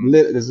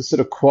a sort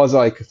of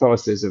quasi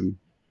Catholicism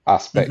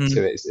aspect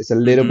to it. It's a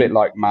little bit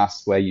like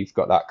Mass, where you've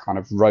got that kind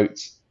of rote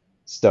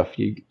stuff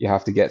you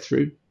have to get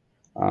through.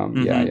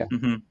 Yeah.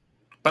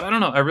 But I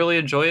don't know. I really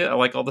enjoy it. I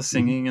like all the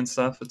singing and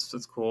stuff.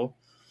 It's cool.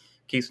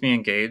 Keeps me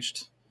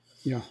engaged.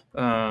 Yeah.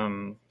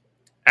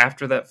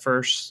 After that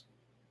first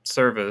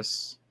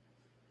service,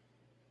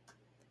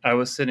 I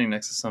was sitting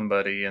next to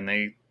somebody, and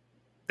they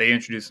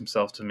introduced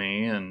themselves to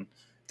me, and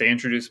they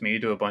introduced me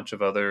to a bunch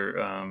of other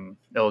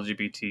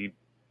LGBT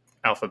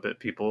alphabet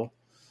people.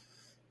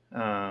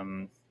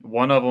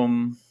 One of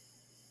them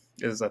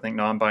is, I think,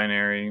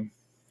 non-binary,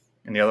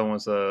 and the other one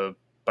was a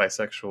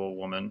bisexual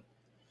woman.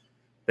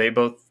 They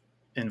both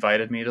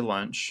invited me to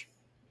lunch,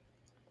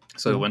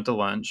 so we went to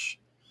lunch.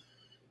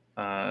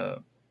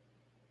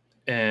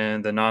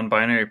 And the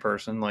non-binary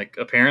person, like,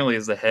 apparently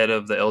is the head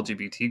of the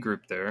LGBT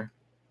group there.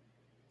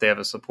 They have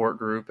a support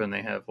group, and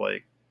they have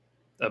like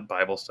a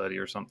Bible study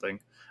or something.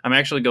 I'm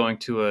actually going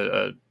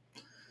to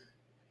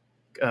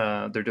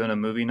they're doing a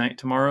movie night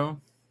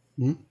tomorrow.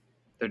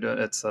 They're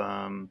doing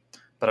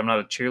but I'm not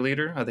a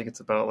cheerleader. I think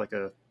it's about like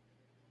a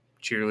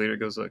cheerleader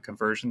goes to a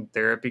conversion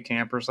therapy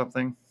camp or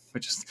something,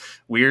 which is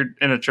weird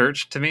in a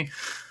church to me.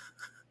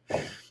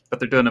 But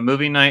they're doing a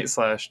movie night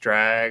 /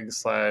 drag /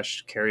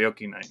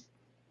 karaoke night.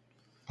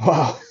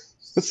 Wow,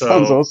 that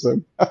sounds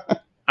awesome.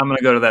 I'm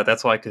gonna go to that.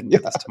 That's why I couldn't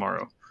get this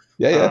tomorrow.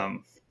 Yeah.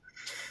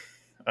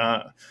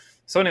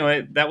 So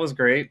anyway, that was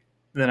great.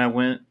 Then I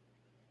went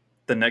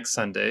the next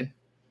Sunday.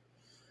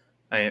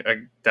 I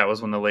that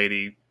was when the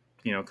lady,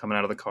 coming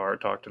out of the car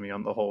talked to me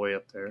on the whole way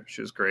up there.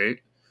 She was great.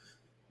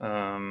 They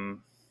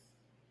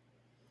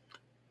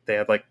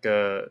had like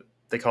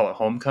they call it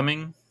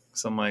homecoming,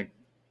 some like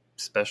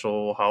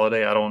special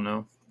holiday. I don't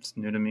know. It's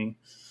new to me.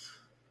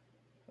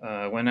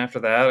 Went after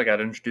that. I got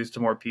introduced to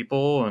more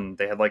people, and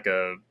they had like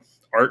a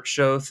art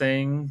show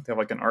thing. They have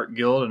like an art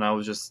guild, and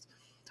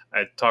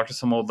I talked to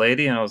some old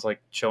lady, and I was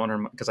like showing her,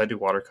 because I do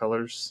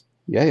watercolors.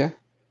 Yeah.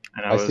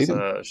 And I was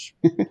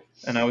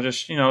and I was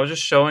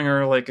just showing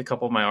her like a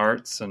couple of my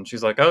arts, and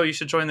she's like, "Oh, you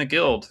should join the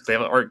guild. They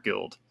have an art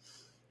guild."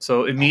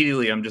 So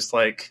immediately I'm just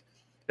like,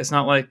 it's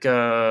not like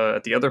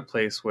at the other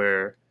place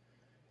where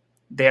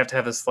they have to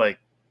have this like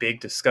big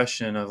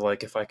discussion of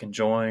like if I can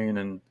join,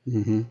 and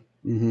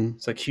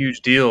it's like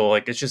huge deal.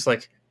 Like it's just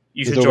like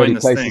you should join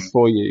this places thing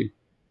for you.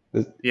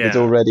 There's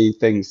already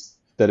things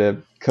that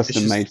are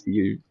custom made for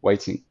you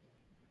waiting.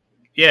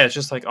 Yeah, it's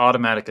just like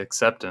automatic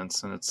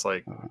acceptance, and it's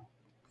like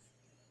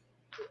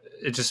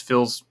it just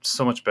feels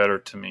so much better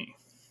to me.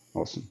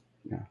 Awesome.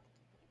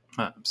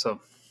 Yeah. So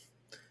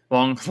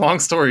long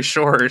story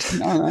short.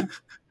 No.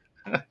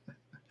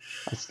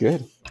 That's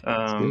good.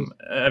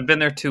 I've been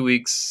there 2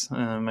 weeks.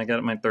 I got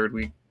it my third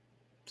week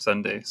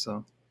Sunday,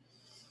 so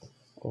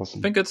awesome.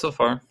 It's been good so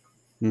far.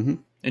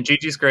 And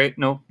Gigi's great.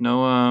 No,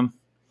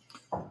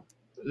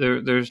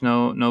 there's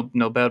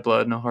no bad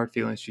blood, no hard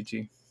feelings,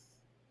 Gigi.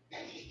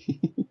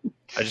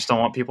 I just don't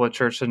want people at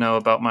church to know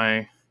about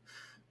my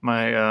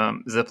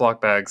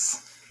Ziploc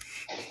bags.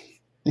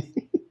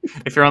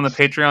 If you're on the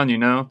Patreon, you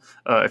know.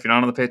 If you're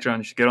not on the Patreon,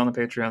 you should get on the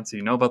Patreon so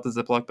you know about the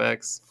Ziploc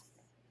bags.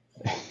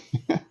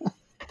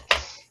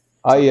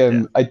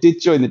 I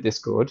did join the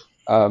Discord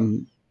a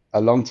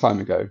long time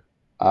ago.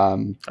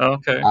 Oh,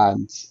 okay.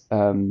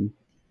 And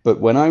but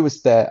when I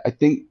was there,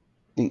 think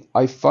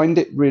I find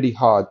it really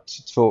hard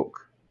to talk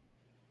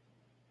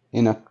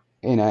in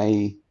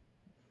a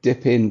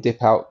dip in,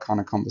 dip out kind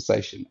of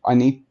conversation. I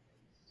need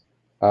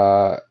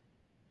uh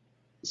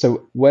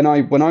so when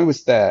I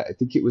was there, I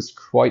think it was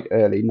quite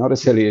early, not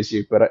as early as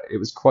you, but it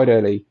was quite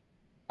early,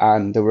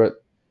 and there were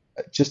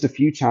just a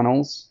few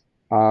channels,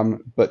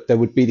 but there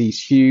would be these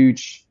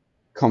huge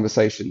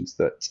conversations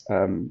that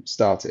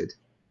started,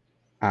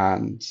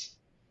 and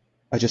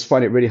I just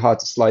find it really hard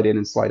to slide in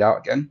and slide out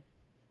again.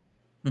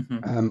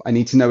 Mm-hmm. I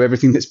need to know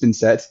everything that's been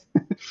said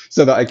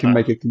so that I can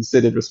make a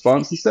considered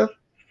response and stuff.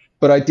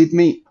 But I did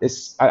meet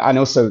this, and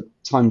also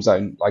time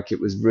zone, like it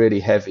was really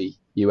heavy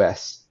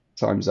US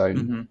time zone.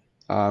 Mm-hmm.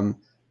 Um,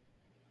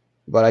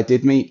 but I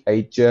did meet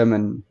a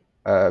German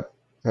uh,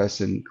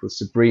 person called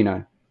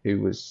Sabrina,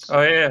 who was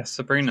Oh yeah,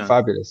 Sabrina.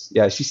 fabulous.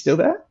 Yeah, she's still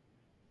there.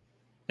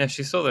 Yeah,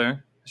 she's still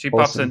there. She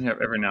pops in Awesome. here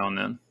every now and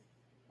then.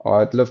 Oh,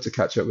 I'd love to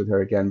catch up with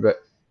her again. But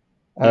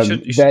You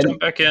should then jump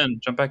back in.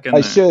 Jump back in I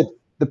there. should.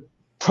 The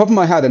problem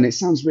I had, and it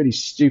sounds really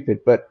stupid,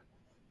 but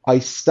I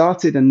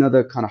started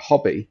another kind of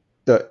hobby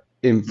that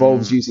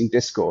involves using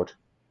Discord,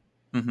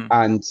 Mm-hmm.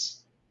 and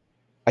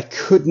I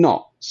could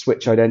not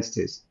switch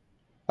identities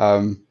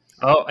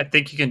Oh, I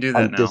think you can do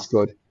that on now.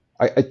 Discord.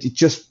 It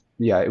just,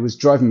 yeah, it was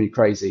driving me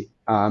crazy.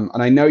 And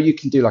I know you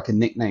can do like a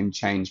nickname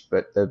change,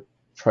 but the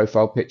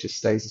profile picture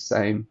stays the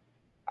same.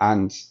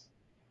 And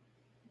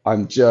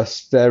I'm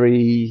just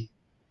very,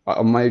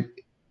 on my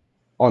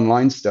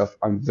online stuff,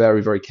 I'm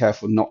very, very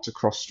careful not to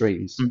cross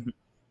streams. Mm-hmm. To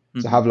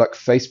Mm-hmm. have like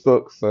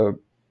Facebook for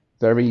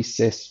very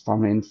cis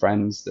family and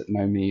friends that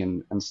know me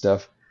and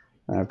stuff.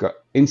 And I've got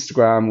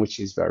Instagram, which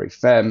is very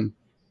femme,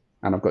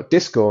 and I've got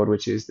Discord,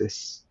 which is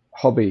this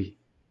hobby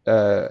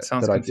Sounds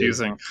that I do.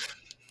 confusing.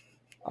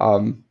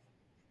 And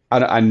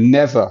I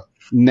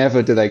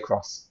never do they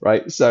cross,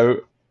 right? So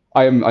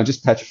I'm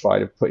just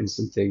petrified of putting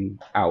something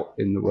out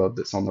in the world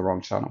that's on the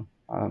wrong channel.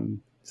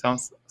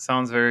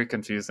 Sounds very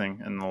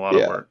confusing and a lot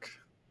of Yeah, work.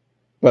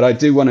 but I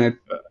do want to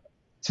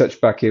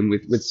touch back in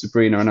with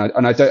Sabrina,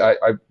 and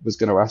I was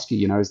going to ask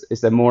you,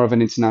 is there more of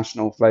an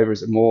international flavor?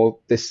 Is it more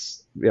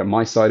this,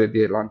 my side of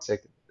the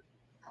Atlantic?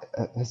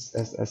 Has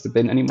there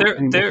been any more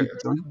people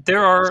join?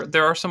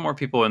 There are some more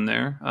people in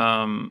there.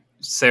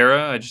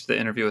 Sarah, I just did the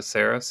interview with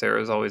Sarah.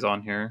 Sarah's always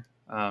on here.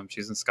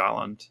 She's in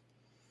Scotland.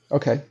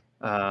 Okay.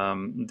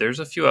 There's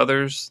a few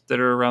others that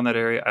are around that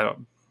area.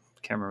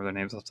 Can't remember their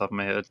names off the top of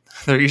my head.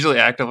 They're usually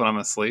active when I'm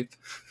asleep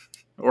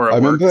or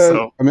at work.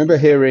 So I remember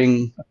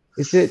hearing,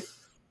 is it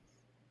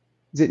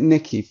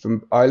Nikki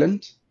from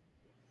Ireland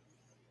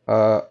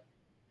that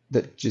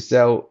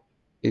Giselle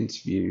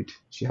interviewed?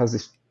 She has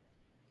this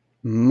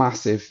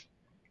massive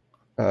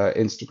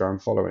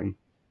Instagram following.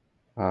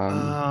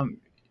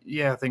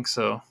 Yeah, I think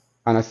so.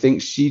 And I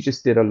think she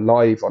just did a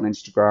live on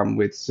Instagram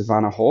with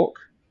Savannah Hawke.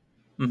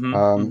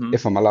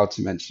 If I'm allowed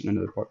to mention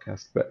another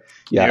podcast, but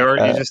yeah,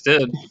 you just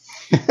did.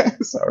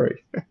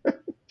 Sorry.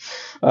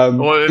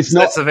 Well, it's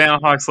not Savannah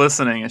Hawk's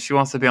listening. If she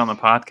wants to be on the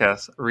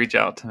podcast, reach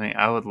out to me.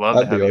 I would love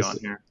to that'd have be you awesome.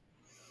 on here.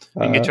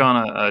 We can get you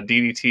on a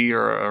DDT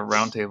or a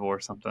roundtable or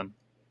something.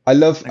 I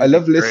love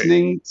Great.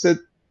 listening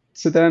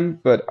to them,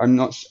 but I'm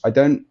not. I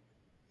don't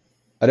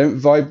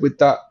vibe with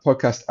that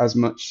podcast as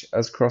much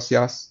as Cross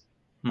YAAS.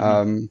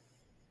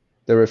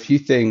 There are a few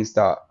things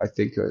that I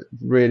think are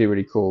really,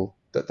 really cool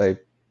that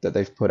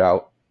they've put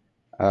out,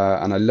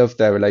 and I love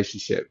their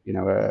relationship.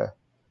 A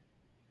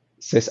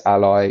cis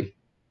ally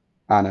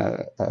and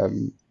a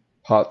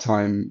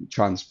part-time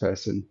trans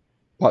person,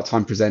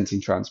 part-time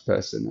presenting trans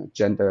person, a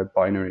gender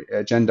binary,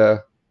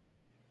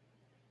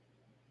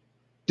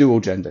 dual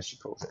gender, she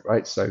calls it,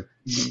 right? So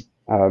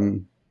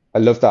I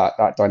love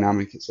that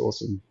dynamic. It's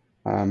awesome.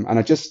 And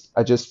I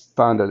just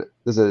found that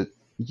there's a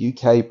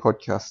UK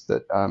podcast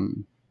that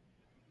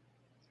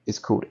is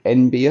called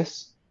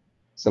Envious.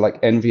 So like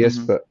envious,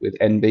 but with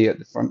NB at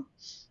the front.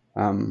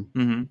 And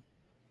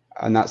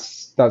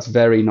that's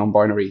very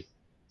non-binary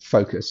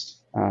focused.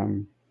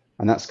 And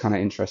that's kind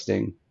of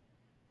interesting.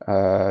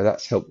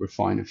 That's helped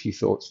refine a few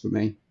thoughts for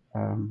me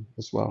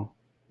as well.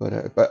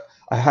 But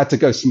I had to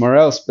go somewhere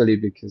else, Billy,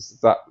 because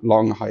of that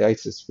long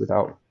hiatus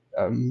without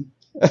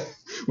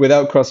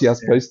without Cross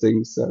YAAS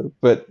posting. So,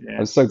 but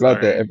I'm so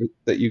glad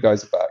that you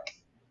guys are back.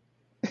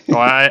 Well,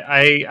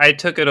 I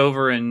took it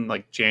over in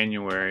like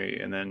January,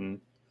 and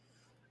then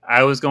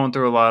I was going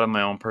through a lot of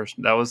my own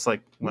that was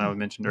like when I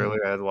mentioned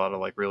earlier, I had a lot of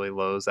like really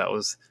lows. That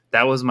was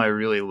my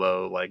really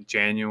low, like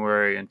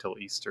January until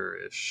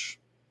Easter-ish.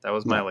 That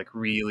was my like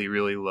really,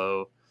 really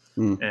low.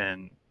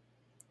 And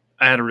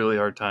I had a really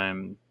hard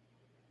time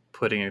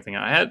putting anything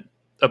out. I had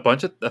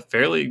a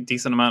fairly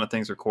decent amount of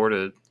things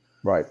recorded.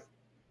 Right.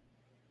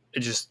 I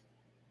just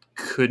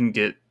couldn't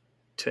get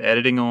to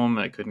editing them.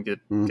 I couldn't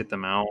get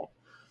them out.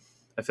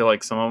 I feel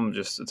like some of them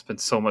it's been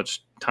so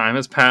much time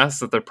has passed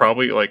that they're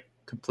probably like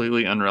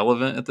completely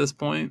irrelevant at this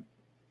point.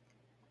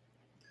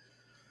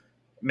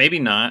 Maybe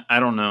not. I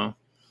don't know.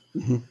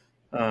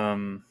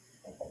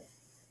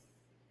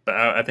 But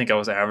I think I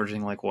was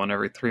averaging like one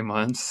every 3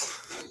 months.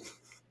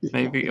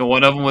 Maybe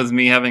one of them was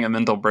me having a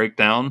mental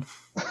breakdown.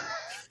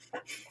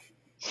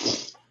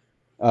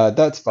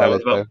 That's That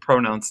was valid though. about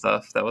pronoun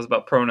stuff. That was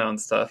about pronoun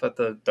stuff at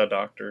the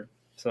doctor.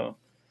 So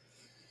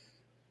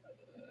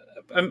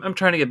I'm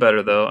trying to get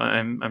better though.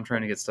 I'm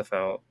trying to get stuff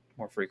out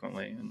more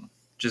frequently, and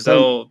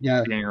Don't Giselle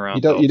yeah. being You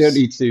around don't helps.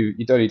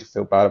 you don't need to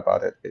feel bad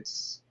about it.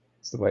 It's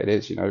the way it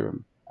is, you know.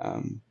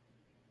 Um,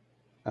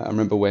 I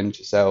remember when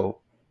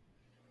Giselle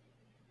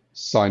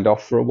signed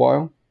off for a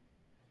while.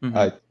 Hmm.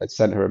 I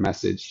sent her a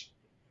message,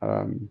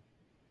 um,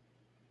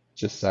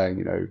 just saying,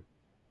 you know,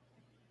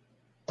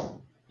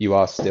 you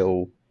are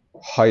still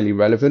highly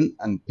relevant,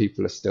 and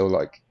people are still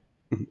like,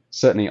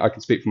 certainly I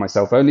can speak for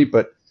myself only,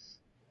 but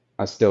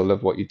I still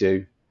love what you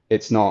do.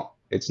 It's not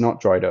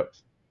dried up.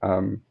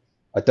 Um,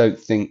 I don't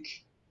think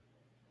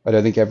I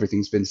don't think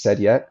everything's been said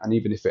yet, and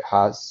even if it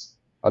has,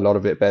 a lot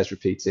of it bears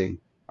repeating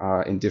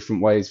in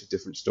different ways with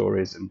different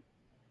stories. And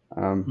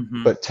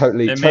Hmm. but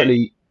It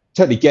may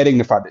totally getting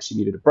the fact that she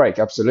needed a break,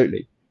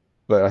 absolutely.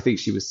 But I think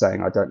she was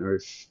saying, I don't know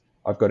if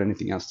I've got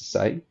anything else to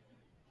say.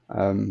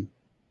 Um,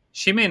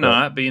 She may but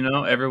not, but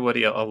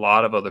everybody, a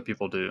lot of other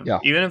people do. yeah,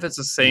 Even if it's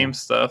the yeah, same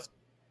stuff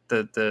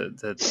that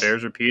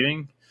bears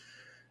repeating,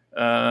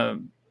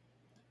 um,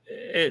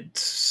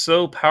 it's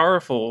so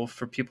powerful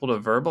for people to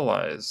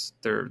verbalize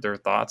their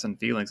thoughts and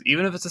feelings,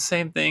 even if it's the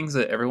same things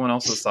that everyone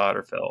else has thought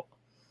or felt.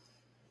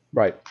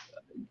 right.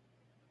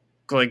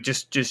 Like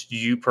just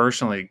you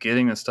personally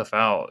getting this stuff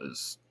out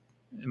is,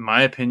 in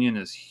my opinion,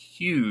 is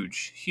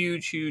huge,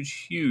 huge,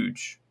 huge,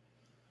 huge.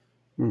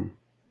 Mm,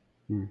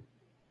 mm.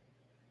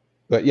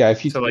 But yeah,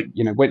 if you So like,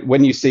 you know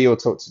when you see or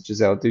talk to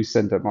Giselle, do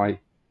send her my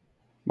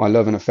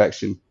love and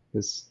affection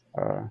because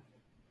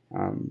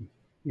um,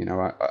 you know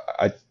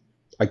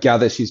I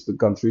gather she's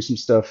gone through some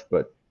stuff,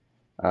 but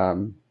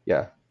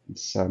yeah,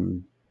 it's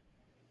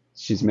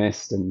she's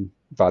missed and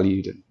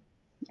valued, and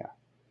yeah.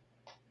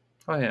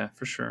 oh yeah,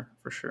 for sure,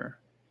 for sure.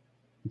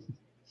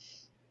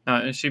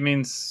 And she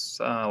means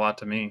a lot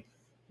to me.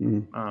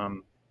 Mm,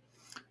 Um,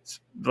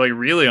 like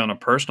really on a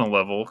personal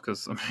level,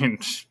 because I mean,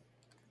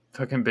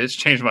 fucking bitch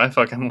changed my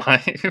fucking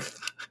life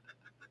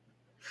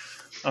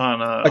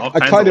on all I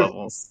kinds of kind of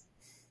levels.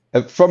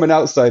 from an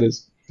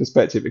outsider's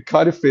perspective, it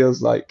kind of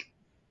feels like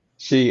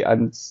she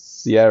and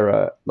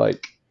Sierra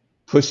like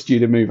pushed you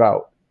to move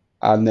out,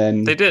 and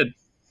They did.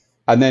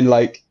 then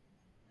like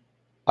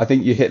I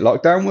think you hit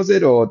lockdown, was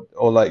it, or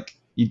like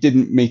you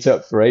didn't meet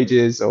up for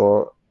ages,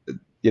 or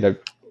you know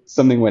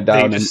something went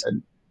They down, just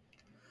and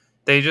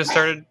they just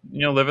started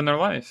living their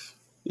life.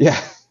 yeah.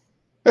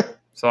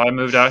 So I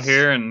moved out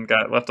here and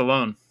got left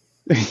alone.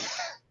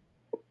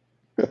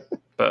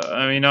 But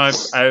I mean,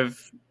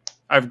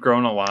 I've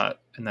grown a lot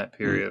in that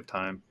Mm, period of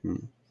time.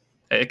 mm,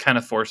 It kind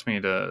of forced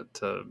me to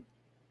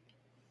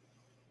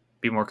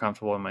be more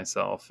comfortable in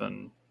myself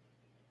and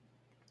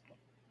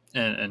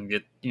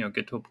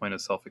get to a point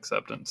of self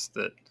acceptance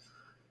that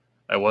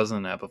I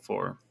wasn't at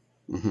before.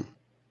 mhm.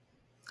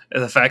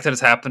 And the fact that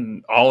it's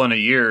happened all in a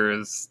year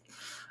is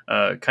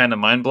kind of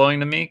mind blowing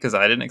to me because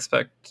I didn't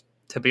expect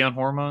to be on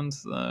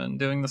hormones and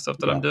doing the stuff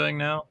that I'm Yeah. doing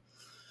now.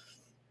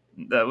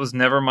 That was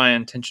never my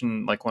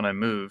intention. Like when I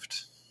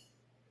moved,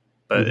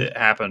 but Mhm. it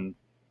happened.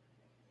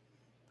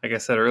 Like I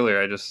said earlier,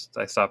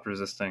 I stopped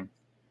resisting.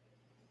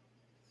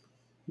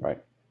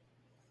 Right.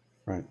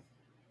 Right.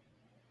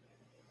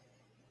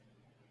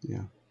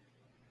 Yeah.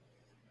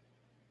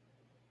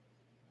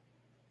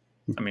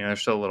 I mean,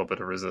 there's still a little bit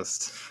of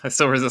resist. I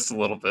still resist a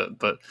little bit,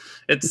 but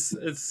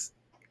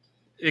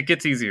it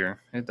gets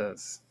easier. It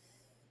does.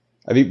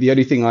 I think the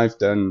only thing I've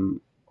done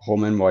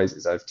hormone wise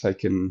is I've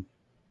taken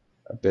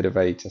a bit of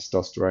a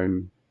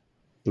testosterone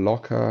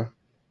blocker,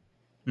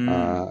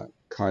 Hmm.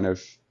 kind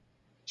of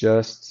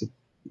just to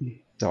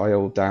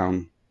dial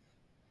down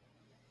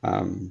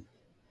um,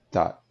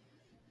 that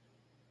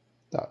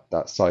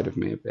that side of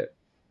me a bit.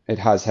 It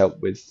has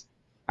helped with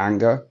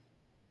anger.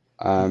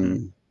 Hmm.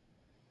 Um,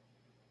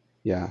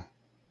 yeah.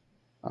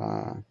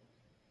 Uh,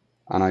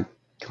 and I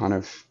kind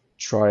of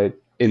tried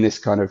in this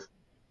kind of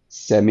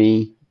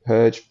semi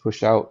purge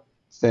push out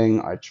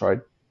thing. I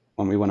tried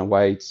when we went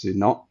away to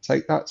not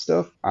take that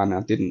stuff, and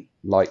I didn't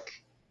like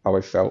how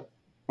I felt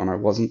when I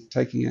wasn't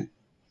taking it.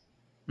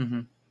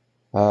 Hmm.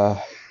 Uh,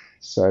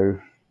 so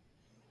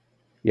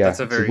yeah, That's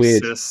a it's a very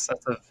weird. cis.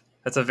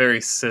 That's a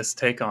very cis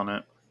take on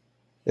it.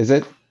 Is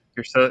it?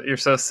 You're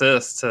so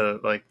cis to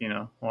like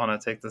want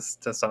to take this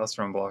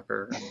testosterone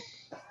blocker and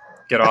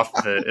get off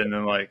of it, and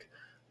then like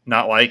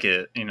not like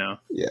it.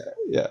 Yeah,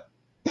 yeah.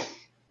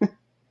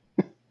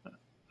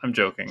 I'm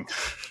joking.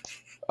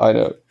 I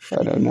know,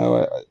 I don't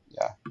know.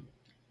 Yeah,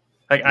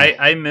 Like yeah.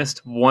 I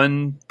missed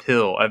one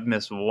pill. I've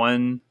missed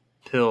one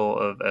pill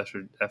of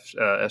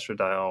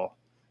estradiol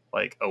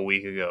like a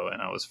week ago,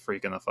 and I was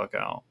freaking the fuck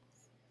out.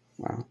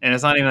 Wow. And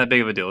it's not even that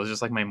big of a deal. It's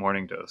just like my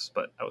morning dose,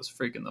 but I was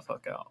freaking the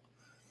fuck out.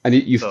 And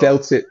you So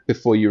felt it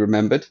before you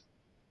remembered.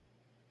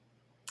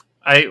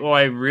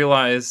 I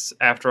realized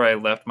after I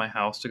left my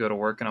house to go to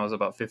work, and I was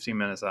about 15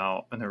 minutes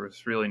out, and there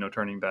was really no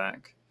turning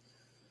back.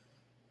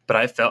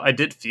 but I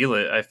did feel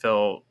it.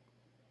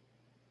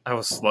 I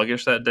was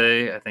sluggish that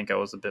day. I think I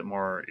was a bit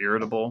more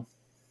irritable.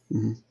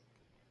 Mm-hmm.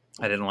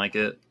 I didn't like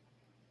it.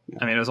 Yeah.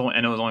 I mean, it was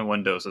only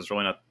one dose. It's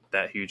really not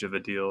that huge of a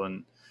deal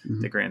in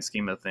Mm-hmm. the grand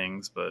scheme of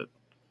things, but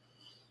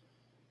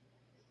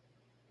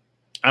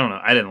I don't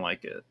know. I didn't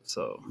like it.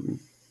 So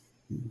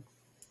Mm-hmm.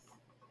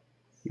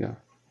 Yeah.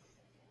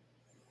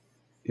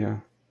 Yeah.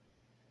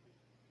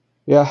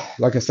 Yeah.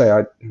 Like I say,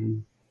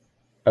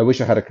 I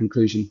wish I had a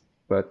conclusion,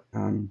 but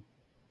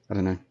I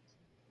don't know.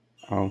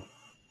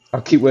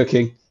 I'll keep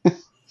working.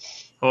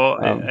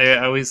 well, Um, I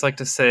always like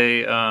to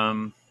say,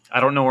 I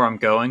don't know where I'm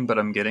going, but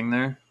I'm getting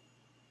there.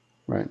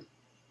 right.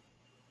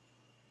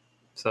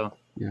 So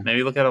Yeah.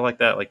 maybe look at it like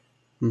that. Like,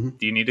 Mm-hmm.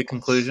 do you need a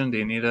conclusion? Do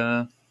you need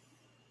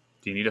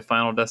a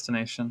final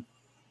destination?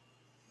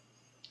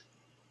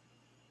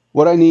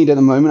 What I need at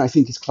the moment, I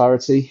think, is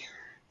clarity.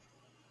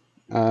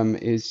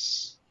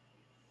 Is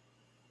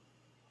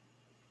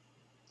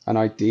an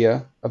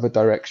idea of a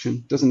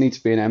direction. Doesn't need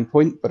to be an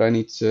endpoint, but I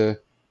need to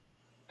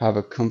have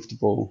a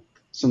comfortable,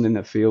 something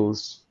that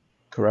feels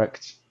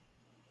correct,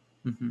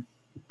 Mm-hmm.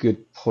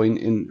 good point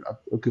in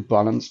a good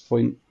balance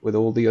point with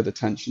all the other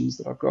tensions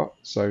that I've got.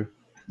 So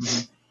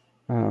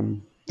Mm-hmm.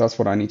 that's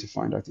what I need to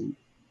find, I think.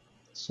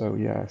 So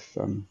yeah,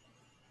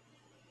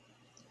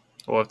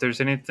 Well, if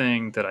there's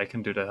anything that I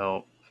can do to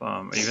help,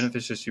 even if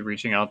it's just you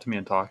reaching out to me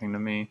and talking to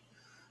me,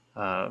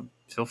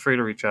 feel free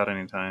to reach out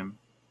anytime.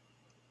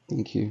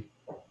 thank you.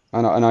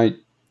 And I Of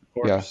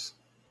yeah, course.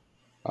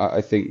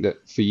 I think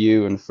that for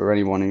you and for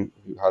anyone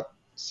who had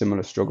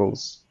similar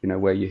struggles,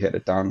 where you hit a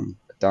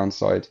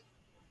downside,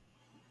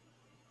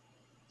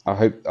 I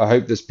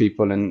hope there's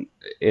people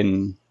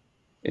in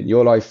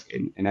your life,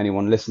 in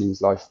anyone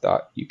listening's life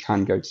that you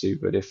can go to.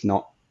 But if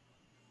not,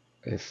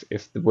 if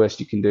the worst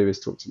you can do is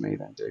talk to me,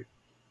 then do,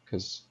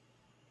 because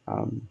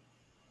um,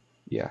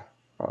 yeah,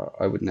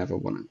 I would never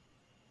want to.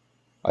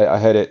 I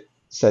heard it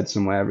said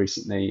somewhere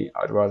recently.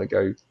 I'd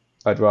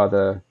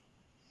rather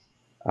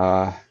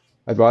uh,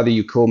 I'd rather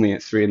you call me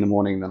at 3 in the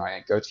morning than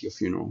I go to your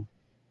funeral.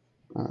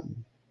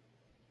 Um,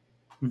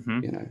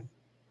 Mm-hmm. you know,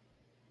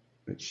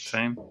 which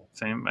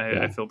Same. I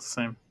yeah, feel the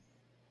same.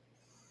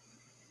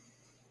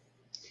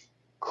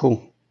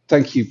 cool.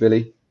 Thank you,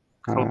 Billy.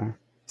 Cool. I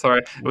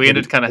Sorry, we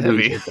ended kind of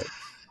really heavy. enjoyed that.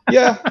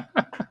 Yeah.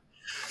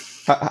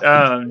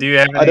 Do you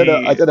have I don't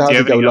know. I any? don't know Do how you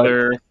to have go any like.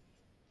 other?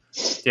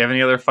 Do you have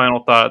any other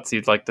final thoughts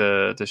you'd like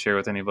to share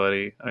with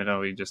anybody? I know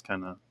we just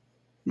kind of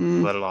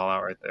Mm, let it all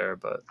out right there,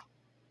 but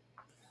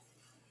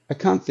I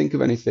can't think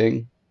of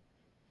anything.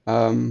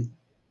 Um,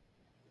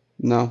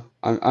 no,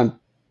 I'm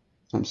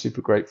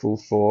super grateful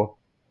for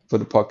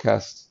the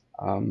podcast.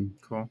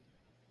 cool.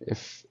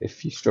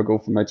 If you struggle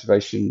for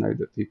motivation, know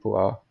that people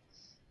are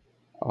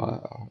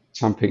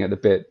champing at the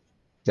bit,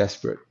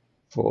 desperate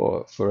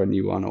for a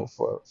new one, or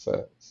for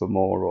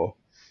more, or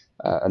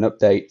an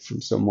update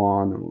from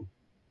someone, or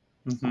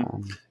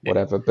Mm-hmm.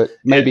 whatever. But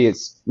Yeah,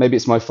 maybe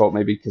it's my fault.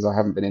 Maybe because I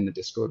haven't been in the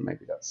Discord.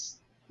 Maybe that's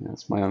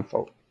my own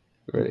fault,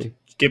 really.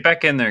 get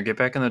back in there. Get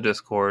back in the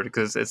Discord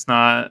because it's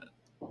not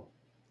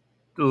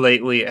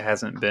lately. It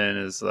hasn't been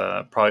as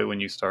probably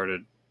when you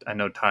started. I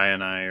know Ty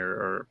and I,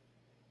 or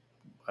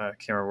I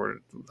can't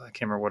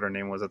remember what her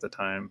name was at the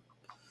time.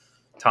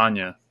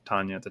 Tanya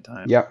at the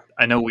time. Yeah,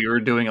 I know we were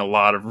doing a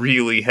lot of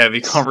really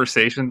heavy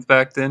conversations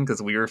back then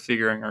because we were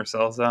figuring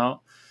ourselves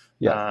out.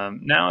 yeah,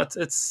 Now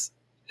it's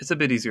a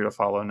bit easier to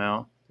follow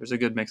now. There's a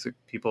good mix of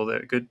people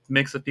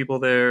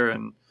there,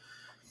 and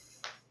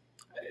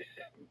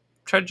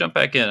try to jump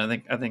back in. I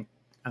think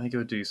it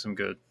would do you some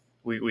good.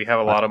 We have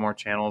a I, lot of more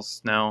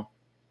channels now.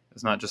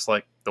 It's not just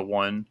like the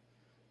one.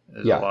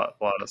 There's a yeah. lot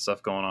of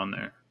stuff going on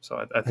there. So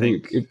I I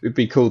think think it'd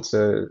be cool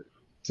to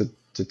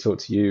talk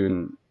to you,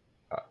 and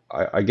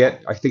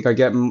I think I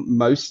get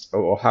most,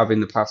 or have in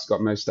the past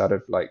got most out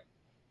of like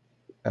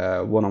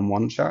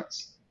one-on-one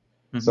chats.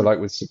 So mm-hmm, like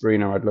with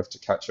Sabrina, I'd love to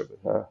catch up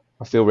with her.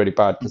 I feel really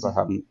bad because I mm-hmm,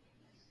 haven't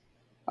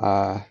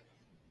uh,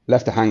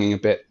 left her hanging a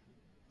bit,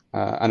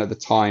 and at the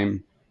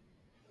time,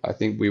 I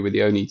think we were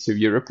the only two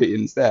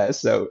Europeans there.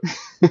 So,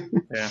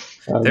 yeah.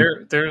 um,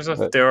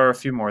 but There are a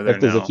few more there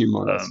if there's a now. few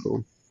more, that's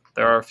cool.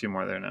 There are a few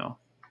more there now.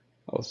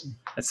 Awesome.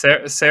 And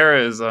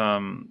Sarah is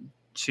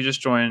she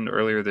just joined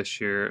earlier this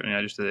year, and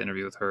I just did an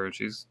interview with her.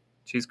 She's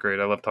great.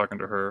 I love talking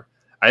to her.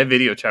 I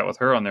video chat with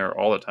her on there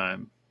all the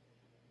time.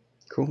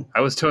 Cool.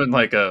 I was doing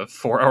like a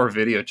 4 hour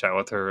video chat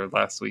with her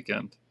last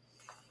weekend.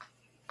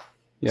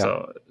 Yeah,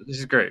 So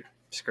she's great.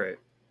 She's great.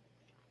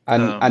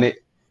 and Um,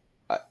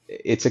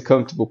 it's a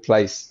comfortable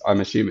place,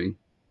 I'm assuming,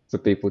 for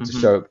people to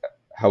mhm. show up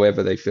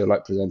however they feel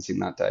like presenting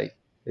that day.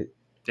 It,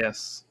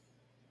 Yes,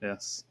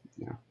 yes,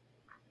 yeah,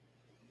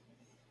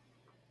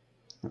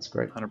 that's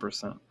great.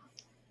 100%.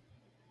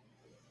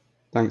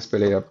 Thanks,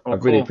 Billy. I Well,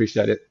 really cool.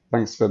 appreciate it.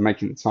 Thanks for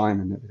making the time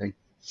and everything.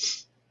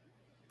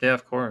 Yeah,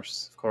 of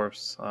course, of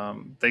course.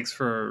 Thanks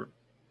for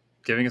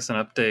giving us an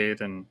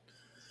update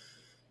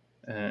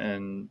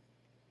and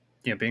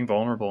being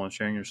vulnerable and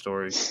sharing your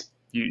story.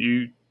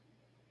 You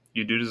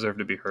you do deserve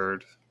to be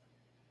heard.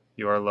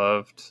 You are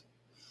loved,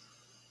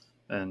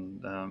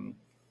 and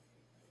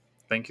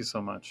Thank you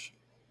so much.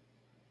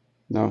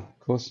 No, of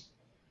course.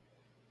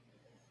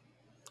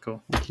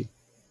 Cool. Thank you.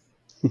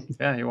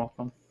 Yeah, you're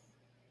welcome.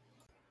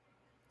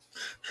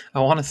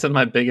 I want to send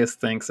my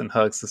biggest thanks and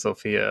hugs to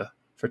Sophia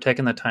for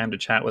taking the time to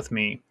chat with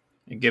me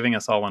and giving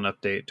us all an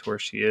update to where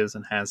she is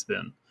and has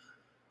been.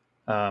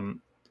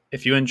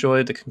 If you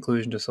enjoyed the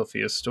conclusion to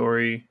Sophia's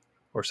story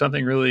or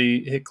something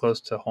really hit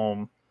close to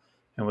home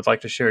and would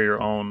like to share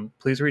your own,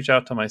 please reach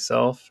out to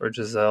myself or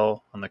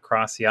Giselle on the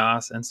Cross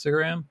YAAS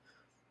Instagram,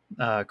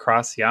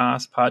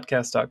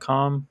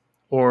 crossyaaspodcast.com,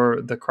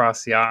 or the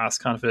Cross YAAS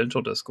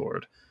Confidential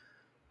Discord.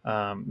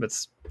 I'm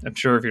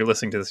sure if you're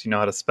listening to this, you know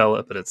how to spell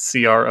it, but it's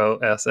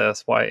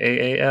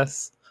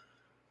CROSSYAAS.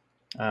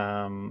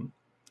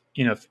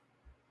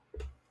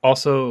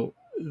 Also,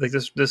 like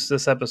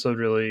this episode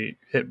really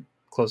hit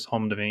close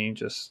home to me.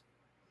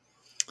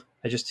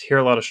 I just hear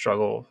a lot of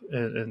struggle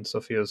in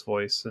Sophia's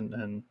voice,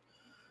 and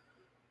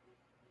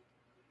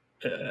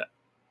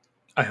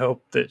I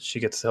hope that she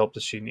gets the help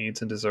that she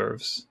needs and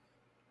deserves.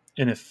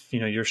 And if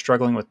you're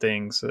struggling with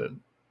things that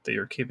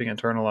you're keeping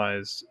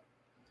internalized,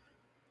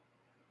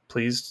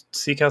 please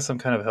seek out some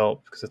kind of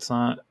help, because it's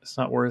not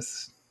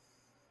worth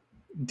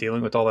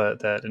dealing with all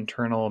that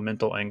internal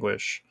mental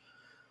anguish.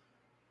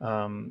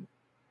 But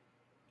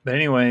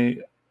anyway,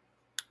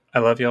 I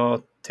love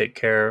y'all. Take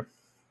care,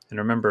 and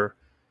remember,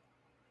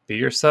 be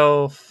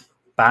yourself.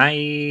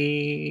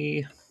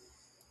 Bye.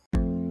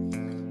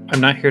 I'm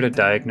not here to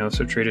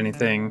diagnose or treat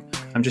anything.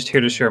 I'm just here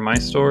to share my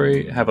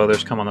story, have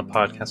others come on the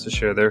podcast to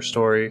share their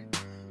story,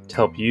 to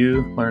help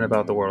you learn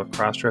about the world of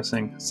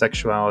cross-dressing,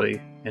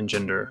 sexuality, and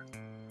gender.